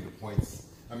we're hitting the points.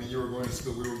 I mean, we were going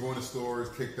to stores,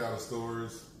 kicked out of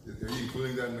stores. Are you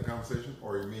including that in the conversation,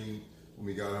 or you mean when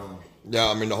we got home? Yeah,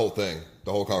 I mean the whole thing,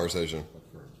 the whole conversation.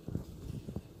 Of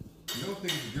course. You don't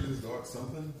think you give this dog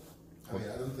something? I mean,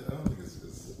 I don't think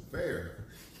it's fair.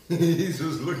 He's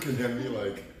just looking at me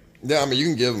like. Yeah, I mean you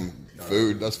can give him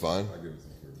food, that's fine. I give him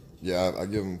some food. Yeah, I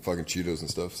give him fucking Cheetos and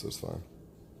stuff, so it's fine.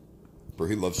 Bro,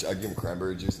 he loves. I give him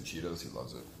cranberry juice and Cheetos. He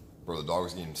loves it. Bro, the dog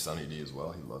was eating Sunny D as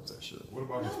well. He loves that shit. What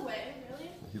about No way, really?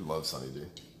 He loves Sunny D.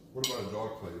 What about a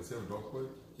dog plate? Does he have a dog plate?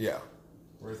 Yeah,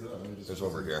 Where is it at? Let me just. it's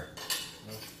over here.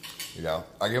 Yeah,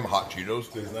 I give him hot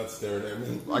Cheetos. So he's not staring at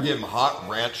me. I give him hot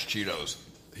ranch Cheetos.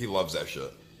 He loves that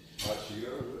shit. Hot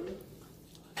Cheetos, really?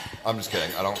 I'm just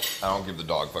kidding. I don't give the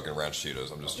dog fucking ranch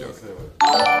Cheetos. I'm just I was joking.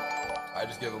 gonna say, like, I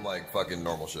just give him like fucking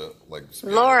normal shit, like.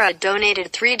 Laura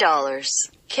donated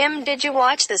 $3. Kim, did you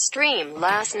watch the stream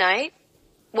last night?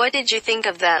 What did you think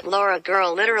of that Laura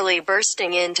girl literally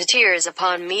bursting into tears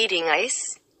upon meeting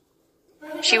Ice?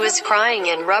 She was crying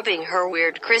and rubbing her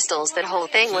weird crystals. That whole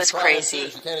thing was crazy.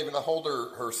 She can't even hold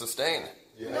her sustain.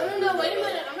 No, wait a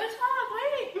minute. I'm gonna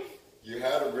talk. Wait. You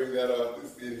had to bring that up.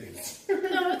 This idiot.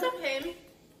 No, it's okay.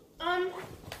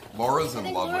 Laura's I in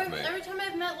think love Laura, with me. every time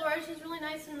I've met Laura, she's really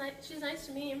nice and she's nice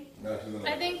to me. No, she's not.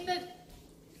 I think that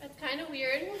it's kind of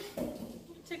weird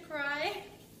to cry.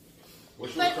 Well,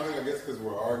 she was crying, I guess, because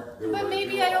we're arguing. But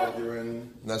maybe I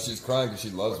don't. Now she's crying because she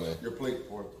loves me. Your plate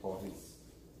for Paul.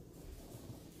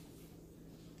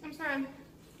 I'm sorry.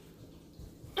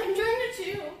 I'm trying to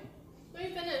chew. Let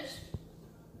me finish.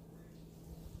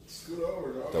 Scoot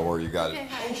over, dog. Don't worry, you got it.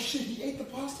 Okay, Oh shit, he ate the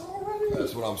pasta already?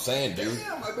 That's what I'm saying, dude.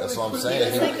 Damn, That's what I'm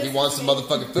saying. He wants some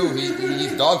motherfucking food. He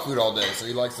eats dog food all day, so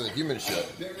he likes the human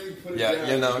shit.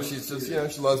 Yeah, you know, she's just, you know,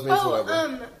 she loves me, so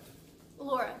whatever.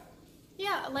 Laura.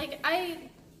 Yeah, like, I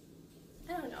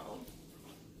don't know.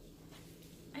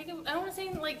 I don't want to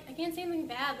say, like, I can't say anything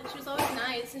bad. Like, she was always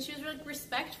nice, and she was really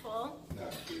respectful. Nah,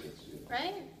 she is.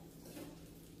 Right?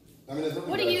 I mean,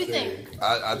 what do you think?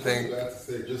 I think...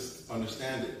 Just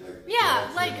understand it. Like, yeah,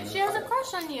 like, she has a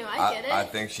crush on you. I get it. I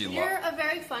think she You're a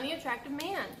very funny, attractive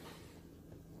man.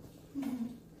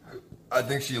 I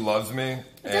think she loves me.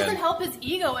 It doesn't help his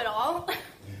ego at all.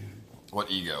 What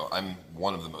ego? I'm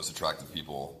one of the most attractive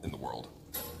people in the world.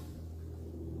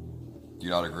 Do you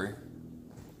not agree?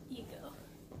 Ego.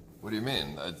 What do you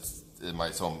mean? It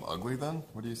might sound ugly then?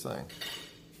 What are you saying?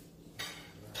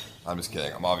 I'm just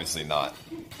kidding. I'm obviously not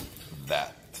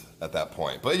that at that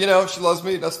point. But you know, she loves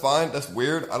me. That's fine. That's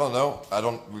weird. I don't know.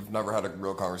 We've never had a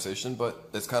real conversation, but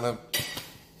it's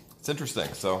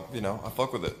interesting. So, you know, I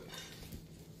fuck with it.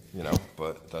 You know,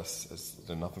 but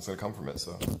nothing's gonna come from it,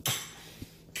 so.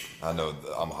 I know,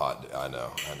 I'm hot. I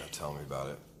know. Tell me about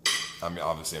it. I mean,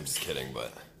 obviously I'm just kidding,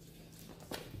 but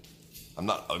I'm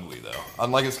not ugly though.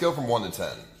 On like a scale from 1 to 10.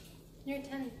 You're a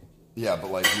 10. Yeah,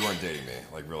 but like you weren't dating me,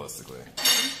 like realistically.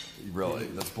 Really?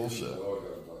 That's bullshit.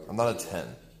 I'm not a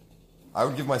 10. I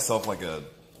would give myself like a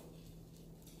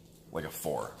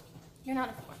 4. You're not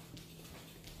a 4.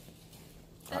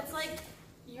 That's like,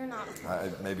 you're not a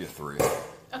 4. Maybe a 3.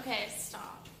 Okay,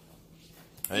 stop.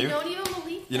 Hey, you don't even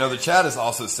believe that. You know, the chat is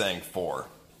also saying 4.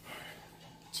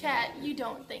 Chat, you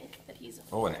don't think that he's a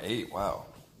 4. Oh, an 8. Wow.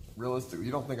 Realistic.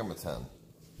 You don't think I'm a 10. I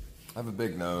have a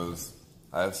big nose.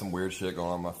 I have some weird shit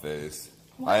going on my face.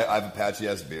 I have a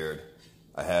patchy-ass beard.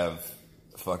 I have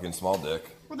a fucking small dick.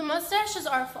 Well, the mustache is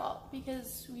our fault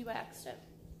because we waxed it.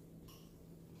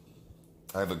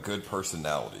 I have a good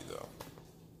personality, though.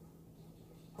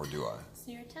 Or do I?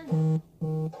 So you're a 10.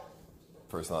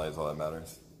 Personality is all that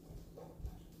matters.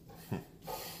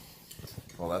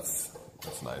 Well, that's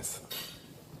nice.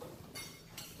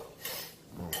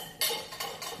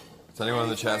 Is anyone in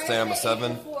the chat saying I'm a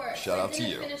 7? Shout out to you. I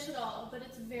didn't finish it all, but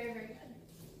it's very, very good.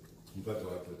 I'm glad you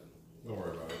liked it. Don't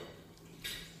worry about it.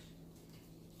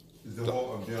 It's the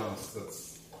whole ambiance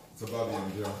it's about the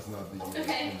ambiance, not the,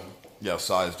 okay. You know. Yeah,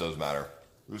 size does matter.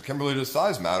 Kimberly, does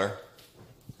size matter?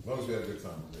 As long as we have a good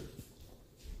time, we're good.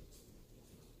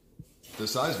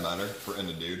 Does size matter for in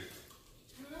a dude?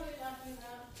 I don't know what you're talking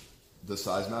about. Does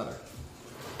size matter?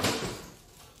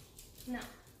 No.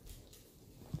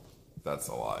 That's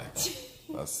a lie.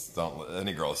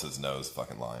 Any girl that says no is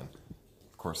fucking lying.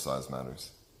 Of course size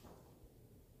matters.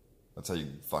 That's how you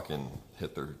fucking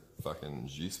hit their fucking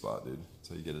G-spot, dude. That's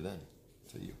how you get it in.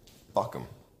 That's how you fuck them.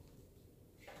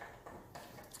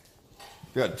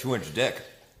 If you got a 2-inch dick,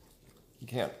 you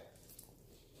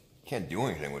can't do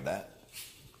anything with that.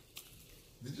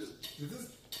 Is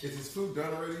his food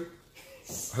done already?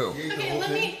 Who?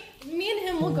 Okay, me and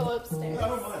him will go upstairs. I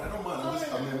don't mind.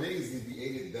 I'm amazed if he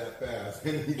ate it that fast.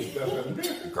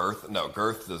 Girth? No,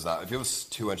 girth does not. If you have a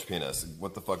 2-inch penis,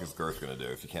 what the fuck is girth gonna do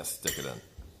if you can't stick it in?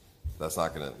 That's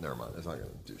not gonna, never mind. It's not gonna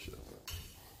do shit.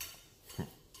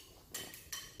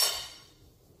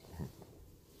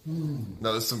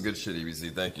 No, this is some good shit,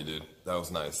 EBZ. Thank you, dude. That was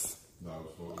nice. No,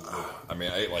 it was I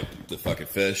mean, I ate like the fucking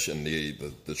fish and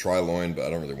the tri-loin, but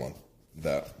I don't really want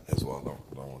that as well.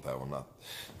 I don't want that one. I'm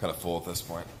kind of full at this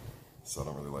point, so I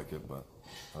don't really like it, but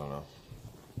I don't know.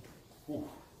 Whew. All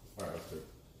right, that's good.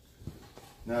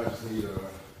 Now I just need a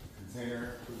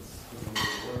container for this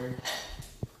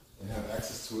and have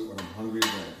access to it when I'm hungry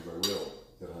again, because I will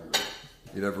get hungry.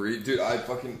 You never eat? Dude, I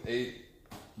fucking ate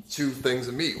 2 things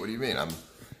of meat. What do you mean? I'm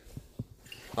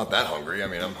not that hungry. I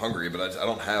mean, I'm hungry, but I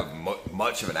don't have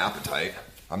much of an appetite.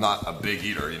 I'm not a big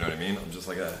eater, you know what I mean? I'm just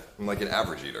like I'm like an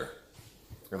average eater.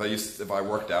 If I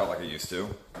worked out like I used to,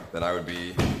 then I would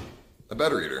be a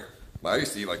better eater. I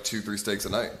used to eat like 2-3 steaks a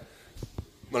night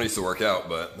when I used to work out,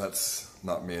 but that's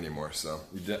not me anymore. So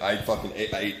I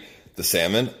ate the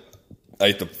salmon. I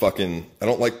ate the fucking. I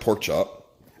don't like pork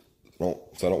chop, so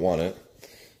I don't want it.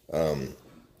 And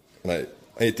I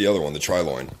ate the other one, the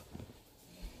tri-loin.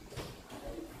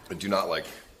 I do not like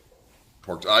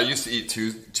pork. I used to eat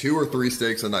 2 or 3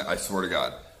 steaks a night. I swear to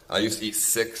God, I used to eat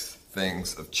 6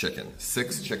 things of chicken,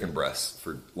 6 chicken breasts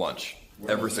for lunch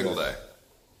every single day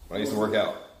when I used to work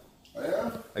out. Oh,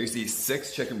 yeah? I used to eat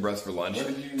 6 chicken breasts for lunch,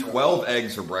 When did you, 12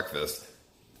 eggs for breakfast,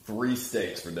 3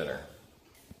 steaks for dinner.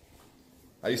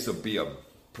 I used to be a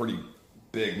pretty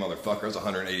big motherfucker. I was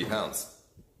 180 pounds.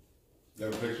 You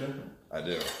have a picture? I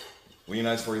do. Lean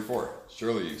Ice 44.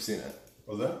 Surely you've seen it.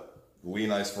 What's that?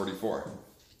 Lean Ice 44.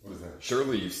 What is that?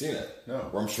 Surely you've seen it. No.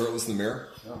 Where I'm shirtless in the mirror?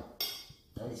 No.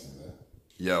 I haven't seen that.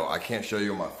 Yo, I can't show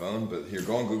you on my phone, but here,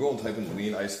 go on Google and type in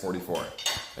Lean Ice 44.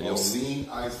 And you'll see Lean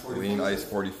Ice 44? Lean Ice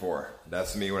 44.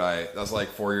 That's me when that was like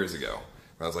 4 years ago.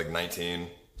 When I was like 19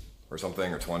 or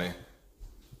something, or 20.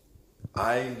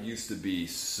 I used to be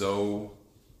so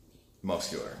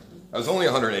muscular. I was only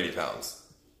 180 pounds,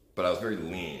 but I was very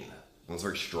lean. I was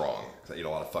very strong because I eat a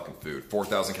lot of fucking food.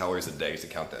 4,000 calories a day. I used to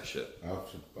count that shit. I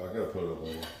gotta put it up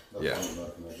later. That's Yeah. I'm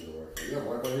not connected to Wi-Fi. Yeah,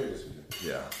 Wi-Fi here. Yes, we do.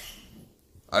 Yeah.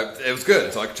 It was good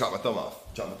until I could chop my thumb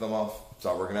off. Chop my thumb off,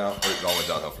 stopped working out. It all went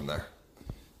downhill from there.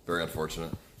 Very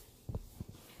unfortunate.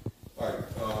 Alright,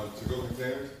 to-go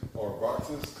containers or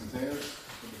boxes, containers to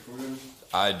put the food in?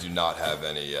 I do not have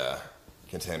any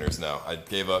containers now. I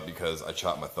gave up because I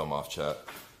chopped my thumb off, chat.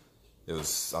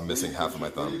 I'm missing half of my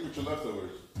Where do thumb. you put your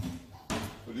leftovers?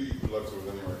 Where do you put leftovers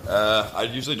anyway? I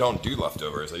usually don't do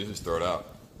leftovers. I usually just throw it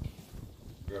out.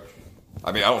 Gotcha.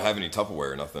 I mean, I don't have any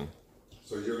Tupperware or nothing.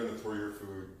 So you're gonna throw your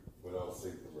food, but I'll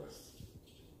save the rest.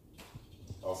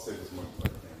 I'll save as much as I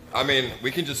can. I mean,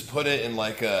 we can just put it in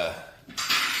like a...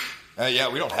 yeah,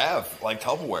 we don't have like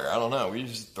Tupperware. I don't know. We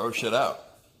just throw shit out.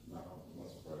 No, I'm not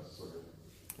surprised. It's okay.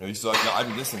 You know, you still like, no,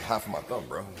 I'm missing half of my thumb,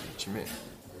 bro. What you mean?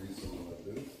 Are you something like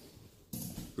this?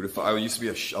 But if I used to be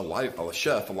a chef, a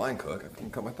line cook, I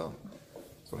couldn't cut my thumb.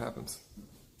 That's what happens.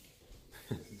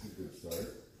 This is a good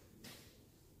start.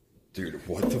 Dude,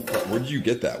 what the fuck? Where did you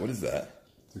get that? What is that?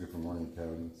 Took it from one of your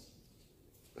cabinets.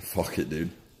 Fuck it,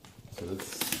 dude. So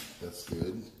that's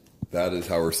good. That is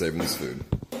how we're saving this food.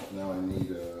 Now I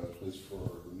need a place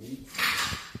for the meat.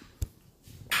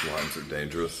 Lines are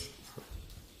dangerous.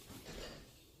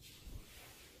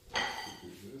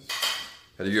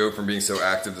 How do you go from being so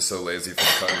active to so lazy from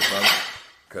cutting your thumb?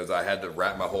 Because I had to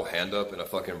wrap my whole hand up in a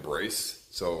fucking brace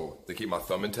so to keep my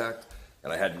thumb intact,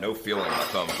 and I had no feeling in my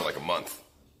thumb for like a month.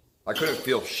 I couldn't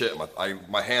feel shit.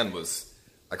 My hand was,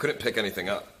 I couldn't pick anything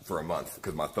up for a month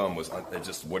because my thumb was, it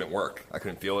just wouldn't work. I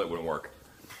couldn't feel it, wouldn't work.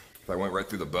 I went right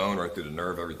through the bone, right through the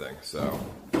nerve, everything. So,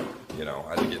 you know,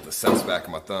 I had to get the sense back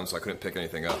in my thumb, so I couldn't pick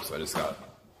anything up. So I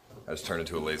just turned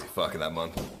into a lazy fuck in that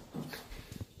month.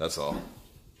 That's all.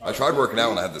 I tried working out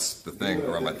when I had the thing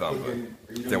around my thumb, but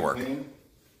it didn't work.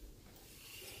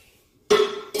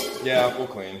 Yeah, we'll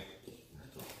clean.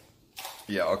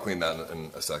 Yeah, I'll clean that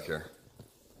in a sec here.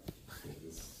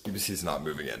 You can see he's not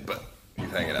moving in, but he's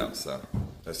hanging out, so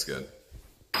that's good.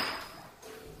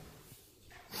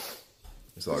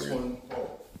 It's all good. One,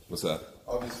 oh, What's that?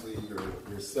 obviously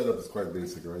your setup is quite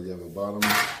basic, right? You have a bottom,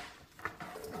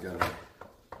 you got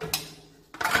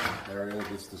an area,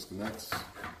 this disconnects.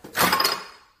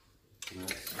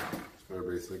 It's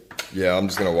very basic. Yeah, I'm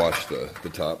just gonna wash the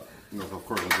top. No, of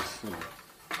course, I just,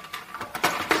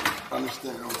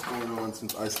 understand what's going on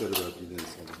since I set it up, you didn't,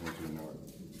 so I just want you to know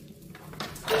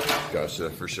it. Gotcha,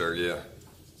 for sure, yeah.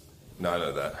 No, I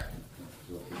know that.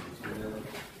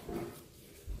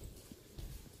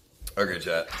 Okay,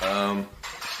 chat. I'm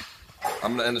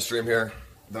gonna end the stream here.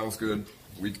 That was good.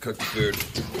 We cooked the food.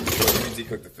 Easy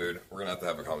cooked the food. We're gonna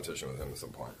have a competition with him at some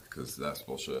point, because that's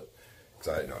bullshit.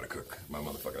 Because I didn't know how to cook my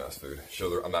motherfucking ass food.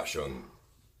 I'm not showing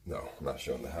the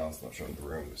house, I'm not showing the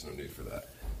room. There's no need for that.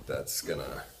 That's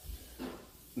gonna,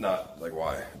 not, like,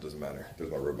 why? It doesn't matter.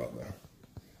 There's my robot now.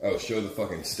 Oh, show the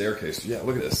fucking staircase. Yeah,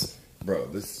 look at this.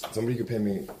 Bro, somebody could pay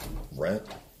me rent,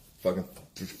 fucking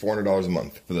 $400 a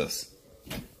month for this.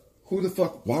 Who the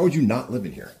fuck, why would you not live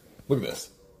in here? Look at this.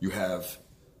 You have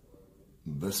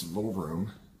this little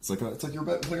room. It's like your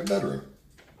bed, it's like a bedroom.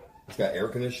 It's got air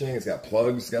conditioning, it's got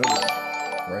plugs, it's got everything.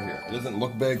 Right here. It doesn't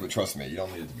look big, but trust me, you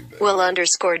don't need it to be big.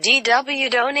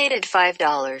 Will_DW donated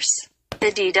 $5.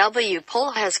 The DW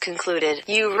poll has concluded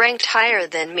you ranked higher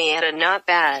than me at a not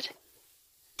bad.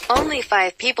 Only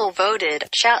 5 people voted.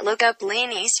 Chat, look up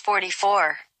Lean East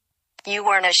 44. You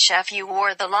weren't a chef, you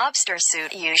wore the lobster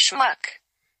suit, you schmuck.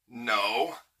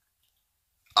 No.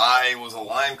 I was a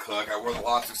line cook. I wore the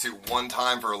lobster suit one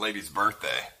time for a lady's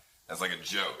birthday. As like a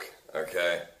joke,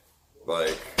 okay?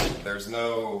 Like, there's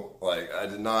no, like, I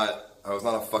was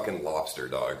not a fucking lobster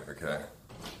dog, okay?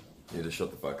 You need to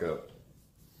shut the fuck up.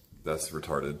 That's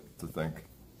retarded to think.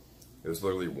 It was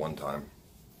literally one time.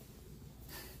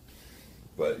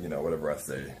 But, you know, whatever I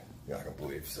say, you're not gonna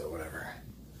believe, so whatever.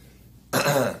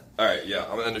 Alright, yeah,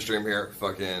 I'm gonna end the stream here.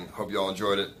 Fucking hope y'all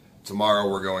enjoyed it. Tomorrow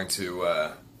we're going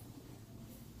to,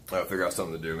 I'll figure out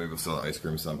something to do. Maybe we'll sell ice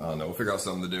cream or something. I don't know. We'll figure out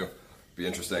something to do. Be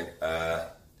interesting.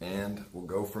 And we'll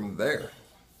go from there.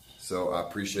 So I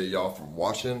appreciate y'all for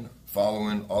watching,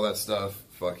 following, all that stuff.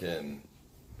 Fucking,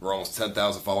 we're almost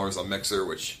 10,000 followers on Mixer,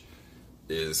 which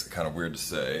is kind of weird to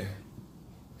say.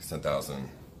 10,000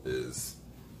 is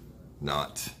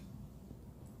not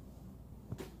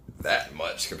that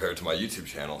much compared to my YouTube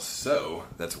channel, so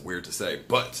that's weird to say.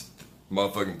 But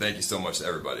motherfucking thank you so much to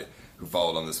everybody who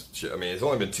followed on this shit. I mean, it's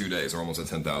only been 2 days. We're almost at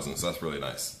 10,000, so that's really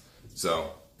nice.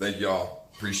 So thank y'all.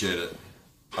 Appreciate it.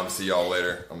 I'm gonna see y'all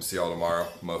later. I'm gonna see y'all tomorrow.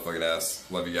 Motherfucking ass.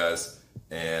 Love you guys.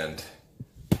 And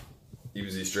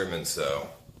EBZ streaming, so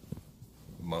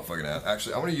motherfucking ass.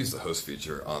 Actually, I'm gonna use the host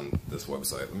feature on this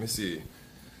website. Let me see.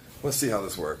 Let's see how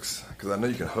this works, because I know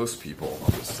you can host people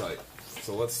on this site.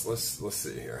 So let's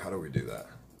see here. How do we do that?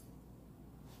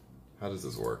 How does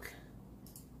this work?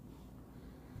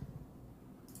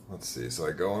 Let's see. So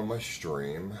I go on my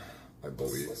stream, I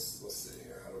believe. Let's see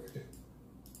here. How do we do?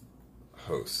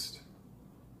 Host.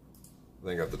 I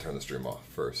think I have to turn the stream off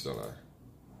first, don't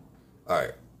I?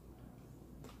 Alright.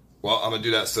 Well, I'm gonna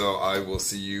do that, so I will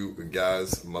see you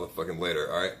guys motherfucking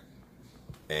later, alright?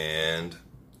 And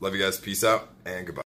love you guys. Peace out and goodbye.